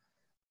people.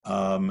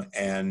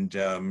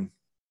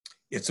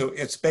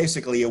 It's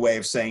basically a way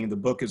of saying the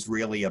book is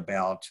really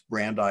about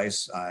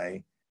Brandeis.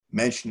 I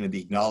mentioned in the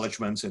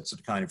acknowledgments, it's a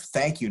kind of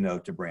thank you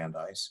note to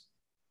Brandeis.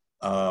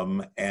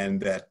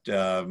 And that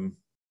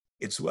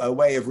it's a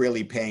way of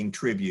really paying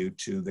tribute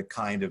to the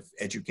kind of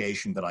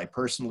education that I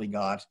personally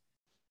got,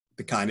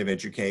 the kind of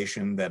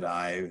education that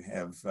I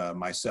have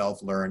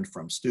myself learned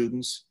from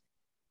students,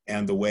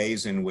 and the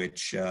ways in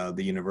which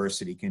the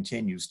university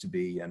continues to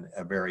be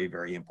a very,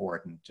 very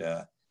important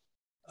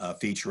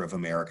feature of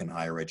American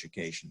higher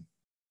education.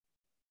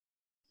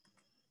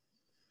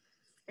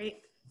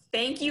 Great.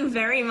 Thank you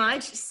very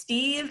much,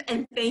 Steve,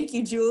 and thank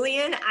you,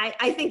 Julian.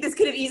 I think this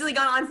could have easily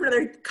gone on for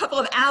another couple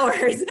of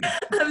hours.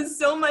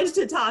 So much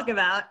to talk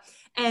about.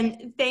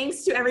 And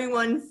thanks to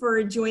everyone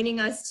for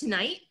joining us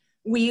tonight.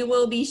 We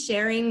will be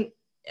sharing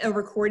a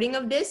recording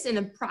of this in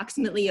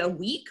approximately a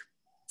week.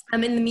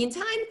 In the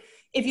meantime,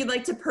 if you'd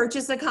like to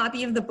purchase a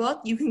copy of the book,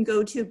 you can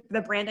go to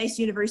the Brandeis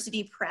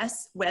University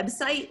Press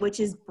website, which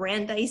is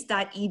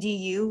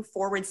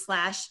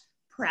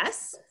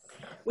brandeis.edu/press.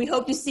 We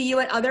hope to see you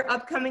at other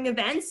upcoming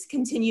events.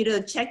 Continue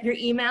to check your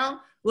email,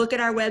 look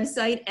at our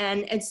website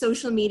and at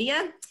social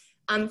media.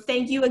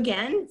 Thank you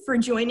again for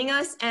joining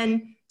us.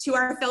 And to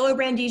our fellow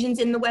Brandeisians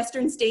in the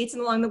Western states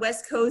and along the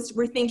West Coast,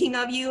 we're thinking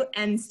of you,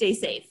 and stay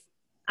safe.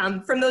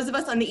 From those of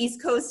us on the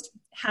East Coast,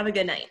 have a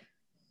good night.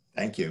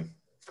 Thank you.